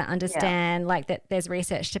 and I want to understand that there's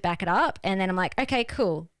research to back it up. And then I'm okay,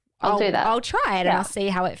 cool. I'll do that. I'll try it and I'll see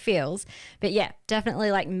how it feels. But yeah, definitely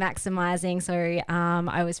maximizing. So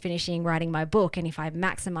I was finishing writing my book, and if I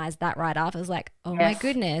maximized that right up, I was oh my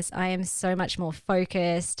goodness, I am so much more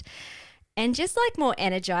focused. And just more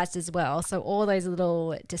energized as well. So all those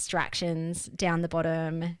little distractions down the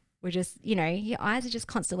bottom were just, your eyes are just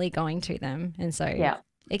constantly going to them. And so,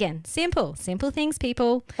 again, simple things,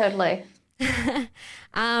 people. Totally.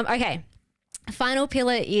 Okay. Final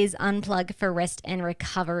pillar is unplug for rest and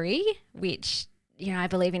recovery, which, I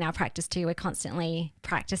believe in our practice too, we're constantly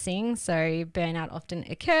practicing. So burnout often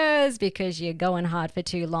occurs because you're going hard for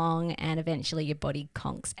too long and eventually your body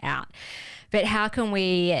conks out. But how can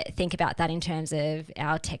we think about that in terms of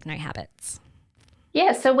our techno-habits?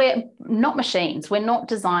 Yeah, so we're not machines. We're not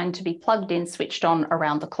designed to be plugged in, switched on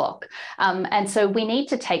around the clock. And so we need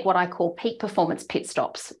to take what I call peak performance pit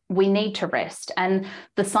stops. We need to rest. And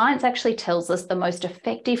the science actually tells us the most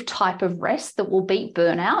effective type of rest that will beat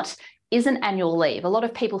burnout isn't annual leave. A lot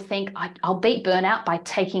of people think I'll beat burnout by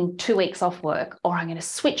taking 2 weeks off work, or I'm going to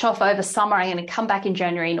switch off over summer. I'm going to come back in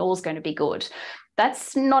January and all's going to be good.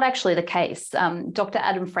 That's not actually the case. Dr.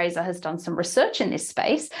 Adam Fraser has done some research in this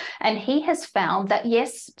space, and he has found that,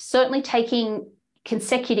 yes, certainly taking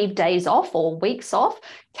consecutive days off or weeks off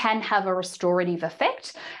can have a restorative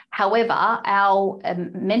effect. However, our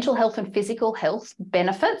mental health and physical health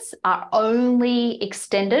benefits are only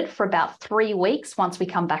extended for about 3 weeks once we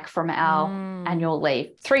come back from our annual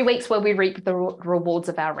leave. 3 weeks where we reap the rewards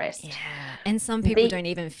of our rest. Yeah. And some people don't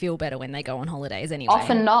even feel better when they go on holidays anyway.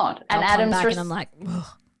 Often not. And Adam's and I'm ugh.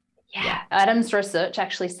 Yeah, Adam's research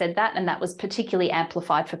actually said that, and that was particularly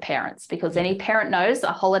amplified for parents, because any parent knows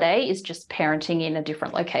a holiday is just parenting in a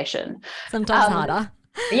different location. Sometimes harder.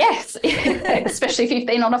 Yes, especially if you've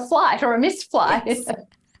been on a flight or a missed flight. Yes.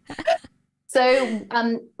 So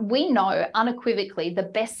we know unequivocally the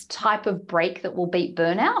best type of break that will beat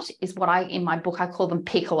burnout is what in my book, I call them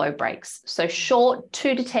piccolo breaks. So short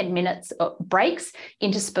 2 to 10 minutes breaks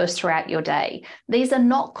interspersed throughout your day. These are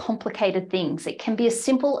not complicated things. It can be as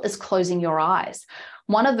simple as closing your eyes.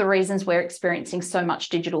 One of the reasons we're experiencing so much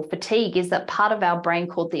digital fatigue is that part of our brain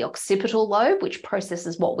called the occipital lobe, which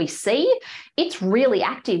processes what we see, it's really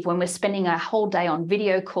active when we're spending our whole day on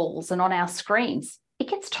video calls and on our screens. It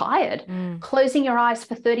gets tired. Closing your eyes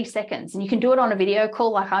for 30 seconds, and you can do it on a video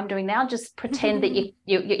call like I'm doing now. Just pretend that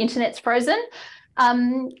your internet's frozen.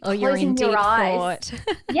 Or you're in deep thought.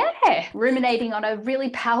 Yeah, ruminating on a really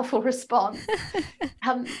powerful response.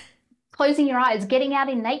 Closing your eyes, getting out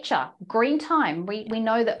in nature, green time. We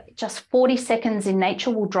know that just 40 seconds in nature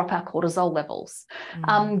will drop our cortisol levels.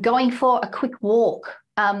 Going for a quick walk.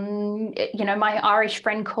 My Irish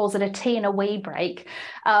friend calls it a tea and a wee break.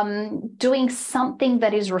 Doing something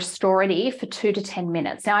that is restorative for 2 to 10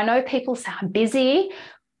 minutes. Now, I know people say I'm busy.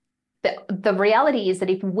 The reality is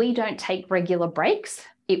that if we don't take regular breaks,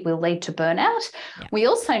 it will lead to burnout. Yeah. We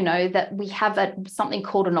also know that we have something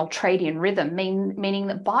called an ultradian rhythm, meaning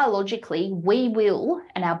that biologically we will,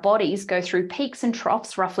 and our bodies go through peaks and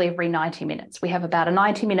troughs roughly every 90 minutes. We have about a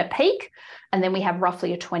 90-minute peak, and then we have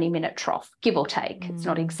roughly a 20-minute trough, give or take. It's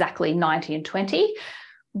not exactly 90 and 20.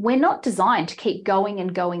 We're not designed to keep going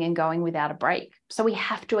and going and going without a break. So we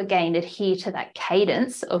have to, again, adhere to that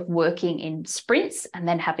cadence of working in sprints and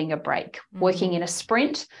then having a break, working in a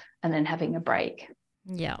sprint and then having a break.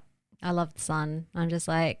 Yeah. I love the sun. I'm just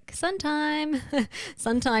like, sun time.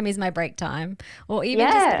 Sun time is my break time. Or even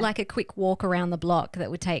just like a quick walk around the block that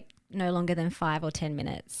would take no longer than 5 or 10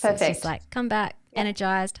 minutes. Perfect. It's just like come back,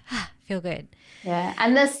 energized, feel good. Yeah.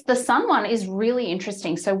 And the sun one is really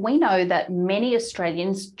interesting. So we know that many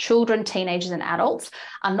Australians, children, teenagers and adults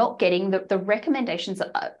are not getting the recommendations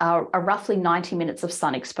are roughly 90 minutes of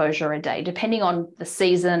sun exposure a day, depending on the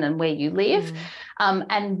season and where you live.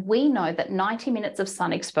 And we know that 90 minutes of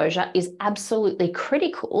sun exposure is absolutely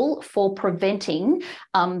critical for preventing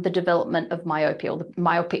the development of myopia, or the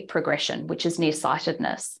myopic progression, which is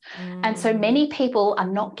nearsightedness. And so many people are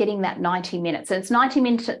not getting that 90 minutes. And it's 90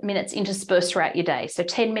 minutes interspersed throughout your day. So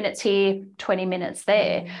 10 minutes here, 20 minutes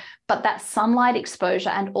there. But that sunlight exposure,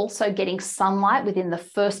 and also getting sunlight within the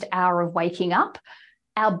first hour of waking up,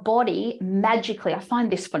 our body magically, I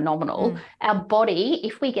find this phenomenal, our body,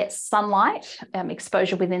 if we get sunlight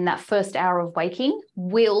exposure within that first hour of waking,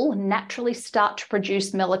 will naturally start to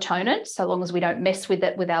produce melatonin, so long as we don't mess with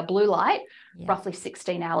it with our blue light, roughly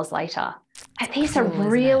 16 hours later. And these are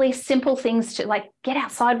really simple things to, like, get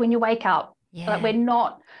outside when you wake up. Like, we're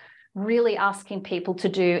not really asking people to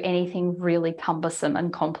do anything really cumbersome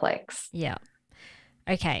and complex. Yeah.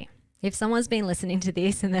 Okay. If someone's been listening to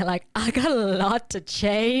this and they're like, I got a lot to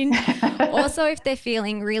change. Also, if they're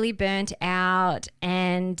feeling really burnt out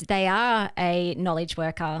and they are a knowledge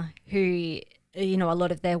worker who, a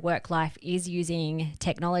lot of their work life is using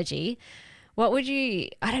technology, what would you,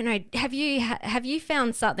 I don't know, have you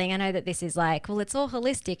found something? I know that this is like, well, it's all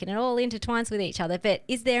holistic and it all intertwines with each other, but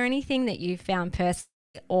is there anything that you've found personally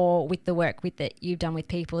or with the work that you've done with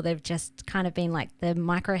people that have just kind of been like the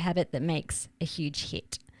micro habit that makes a huge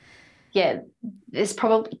hit? Yeah, there's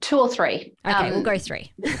probably 2 or 3. Okay, we'll go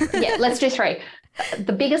 3. Yeah, let's do 3.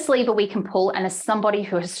 The biggest lever we can pull, and as somebody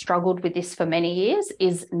who has struggled with this for many years,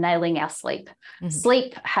 is nailing our sleep.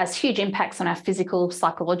 Sleep has huge impacts on our physical,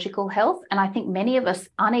 psychological health, and I think many of us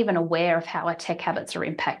aren't even aware of how our tech habits are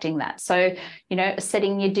impacting that. So,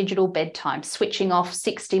 setting your digital bedtime, switching off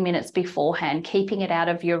 60 minutes beforehand, keeping it out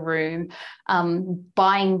of your room,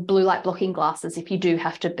 buying blue light blocking glasses if you do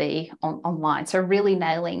have to be online. So really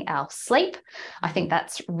nailing our sleep. I think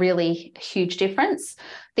that's really a huge difference.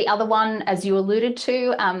 The other one, as you alluded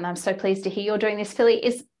to, I'm so pleased to hear you're doing this, Philly,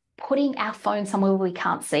 is putting our phone somewhere where we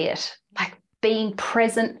can't see it, like being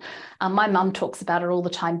present. My mum talks about it all the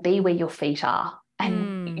time, be where your feet are.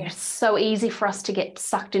 And it's so easy for us to get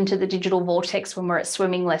sucked into the digital vortex when we're at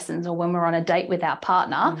swimming lessons or when we're on a date with our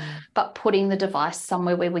partner, but putting the device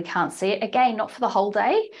somewhere where we can't see it, again, not for the whole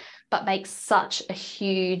day, but makes such a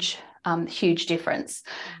huge difference.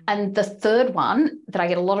 And the third one that I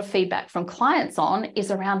get a lot of feedback from clients on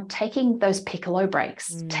is around taking those piccolo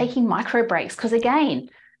breaks, taking micro breaks, because again,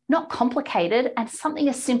 not complicated, and something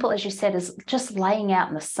as simple as you said is just laying out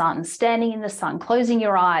in the sun, standing in the sun, closing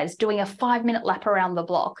your eyes, doing a 5-minute lap around the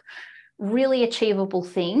block. really achievable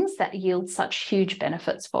things that yield such huge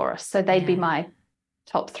benefits for us. So they'd be my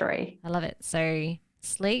top 3. I love it. So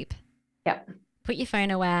sleep. Yep. Put your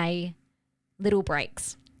phone away. Little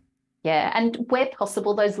breaks. Yeah, and where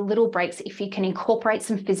possible, those little breaks, if you can incorporate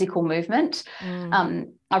some physical movement.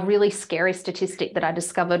 A really scary statistic that I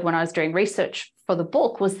discovered when I was doing research for the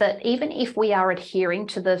book was that even if we are adhering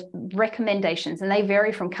to the recommendations, and they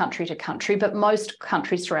vary from country to country, but most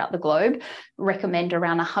countries throughout the globe recommend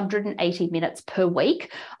around 180 minutes per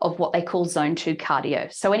week of what they call zone 2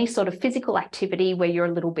 cardio. So any sort of physical activity where you're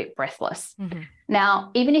a little bit breathless.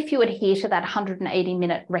 Now, even if you adhere to that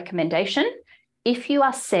 180-minute recommendation, if you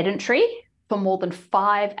are sedentary for more than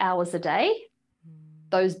 5 hours a day,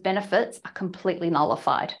 those benefits are completely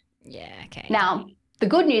nullified. Yeah, okay. Now, the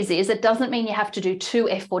good news is it doesn't mean you have to do 2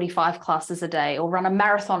 F45 classes a day or run a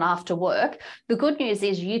marathon after work. The good news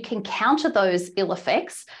is you can counter those ill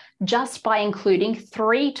effects just by including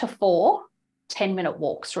 3 to 4 10-minute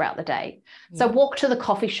walks throughout the day. So walk to the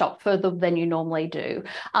coffee shop further than you normally do.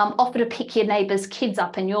 Offer to pick your neighbour's kids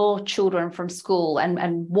up and your children from school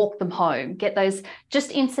and walk them home. Get those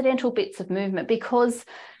just incidental bits of movement, because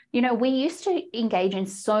we used to engage in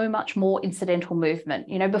so much more incidental movement.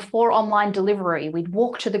 Before online delivery, we'd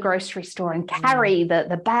walk to the grocery store and carry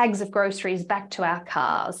the bags of groceries back to our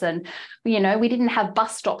cars. And, we didn't have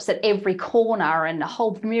bus stops at every corner and a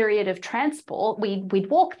whole myriad of transport. We'd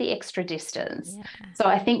walk the extra distance. Yeah. So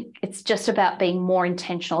I think it's just about being more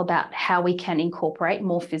intentional about how we can incorporate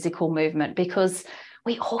more physical movement, because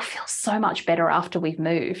we all feel so much better after we've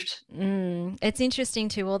moved. It's interesting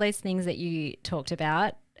too, all those things that you talked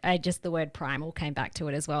about. The word primal came back to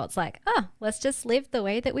it as well. It's like, let's just live the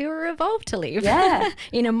way that we were evolved to live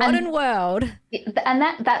in a modern world. And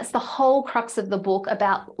that's the whole crux of the book,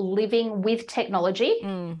 about living with technology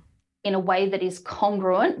in a way that is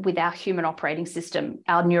congruent with our human operating system,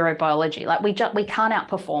 our neurobiology. Like we can't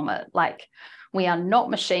outperform it. Like, we are not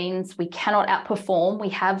machines. We cannot outperform. We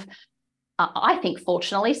have, I think,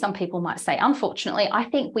 fortunately, some people might say unfortunately, I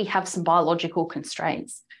think we have some biological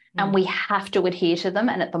constraints. And we have to adhere to them.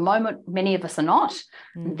 And at the moment, many of us are not.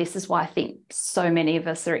 This is why I think so many of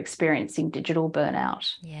us are experiencing digital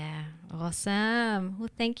burnout. Yeah, awesome. Well,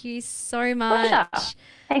 thank you so much. Pleasure.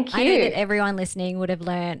 Thank you. I know that everyone listening would have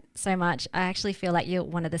learned so much. I actually feel like you're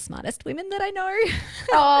one of the smartest women that I know.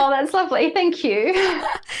 Oh, that's lovely. Thank you.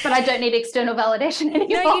 But I don't need external validation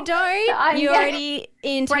anymore. No, you don't. You already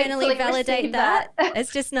internally validate that.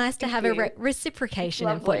 It's just nice to have a reciprocation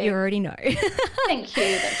of what you already know. Thank you.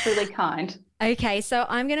 That's really kind. Okay, so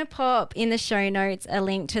I'm going to pop in the show notes a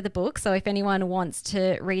link to the book. So if anyone wants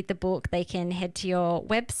to read the book, they can head to your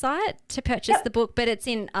website to purchase the book, but it's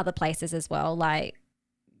in other places as well, like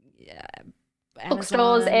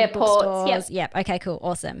bookstores, airports. Yep. Okay, cool.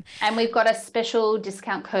 Awesome. And we've got a special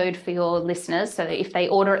discount code for your listeners. So that if they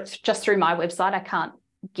order it just through my website, I can't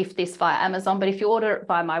gift this via Amazon, but if you order it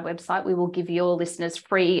via my website, we will give your listeners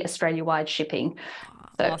free Australia-wide shipping.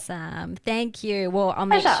 Awesome. Thank you. Well, I'll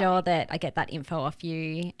make sure that I get that info off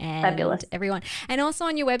you and everyone. And also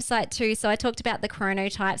on your website too. So I talked about the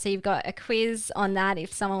chronotype. So you've got a quiz on that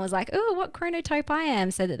if someone was like, oh, what chronotype I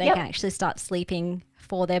am, so that they can actually start sleeping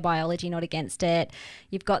for their biology, not against it.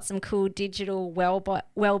 You've got some cool digital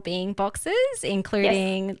wellbeing boxes,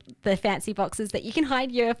 including the fancy boxes that you can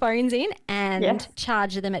hide your phones in and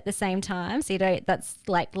charge them at the same time. So you don't, that's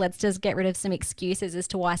like, let's just get rid of some excuses as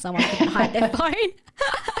to why someone couldn't hide their phone.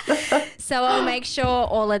 So I'll make sure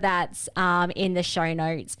all of that's in the show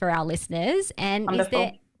notes for our listeners. And Wonderful. Is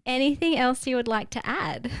there anything else you would like to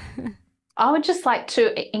add? I would just like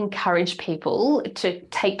to encourage people to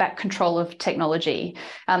take back control of technology.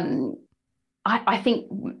 I think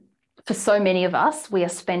for so many of us, we are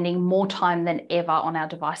spending more time than ever on our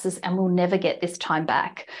devices, and we'll never get this time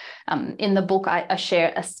back. In the book, I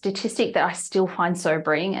share a statistic that I still find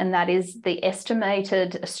sobering, and that is the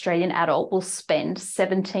estimated Australian adult will spend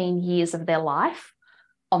 17 years of their life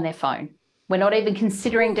on their phone. We're not even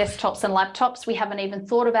considering desktops and laptops. We haven't even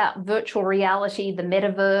thought about virtual reality, the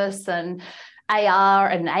metaverse and AR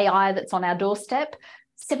and AI that's on our doorstep.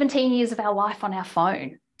 17 years of our life on our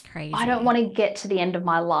phone. Crazy. I don't want to get to the end of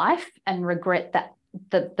my life and regret that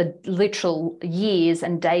the literal years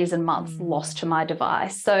and days and months lost to my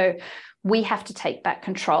device. So we have to take back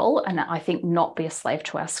control and I think not be a slave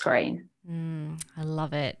to our screen. I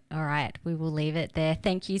love it. All right. We will leave it there.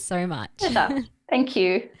 Thank you so much. Pleasure. Thank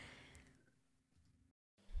you.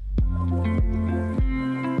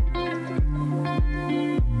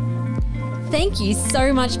 Thank you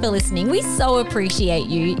so much for listening. We so appreciate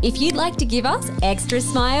you. If you'd like to give us extra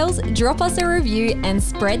smiles, drop us a review and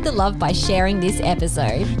spread the love by sharing this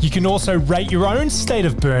episode. You can also rate your own state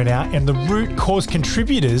of burnout and the root cause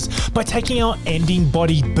contributors by taking our Ending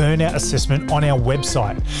Body Burnout assessment on our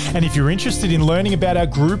website. And if you're interested in learning about our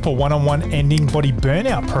group or one-on-one Ending Body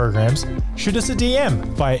Burnout programs, shoot us a DM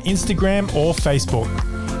via Instagram or Facebook.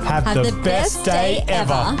 Have the best day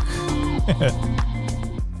ever.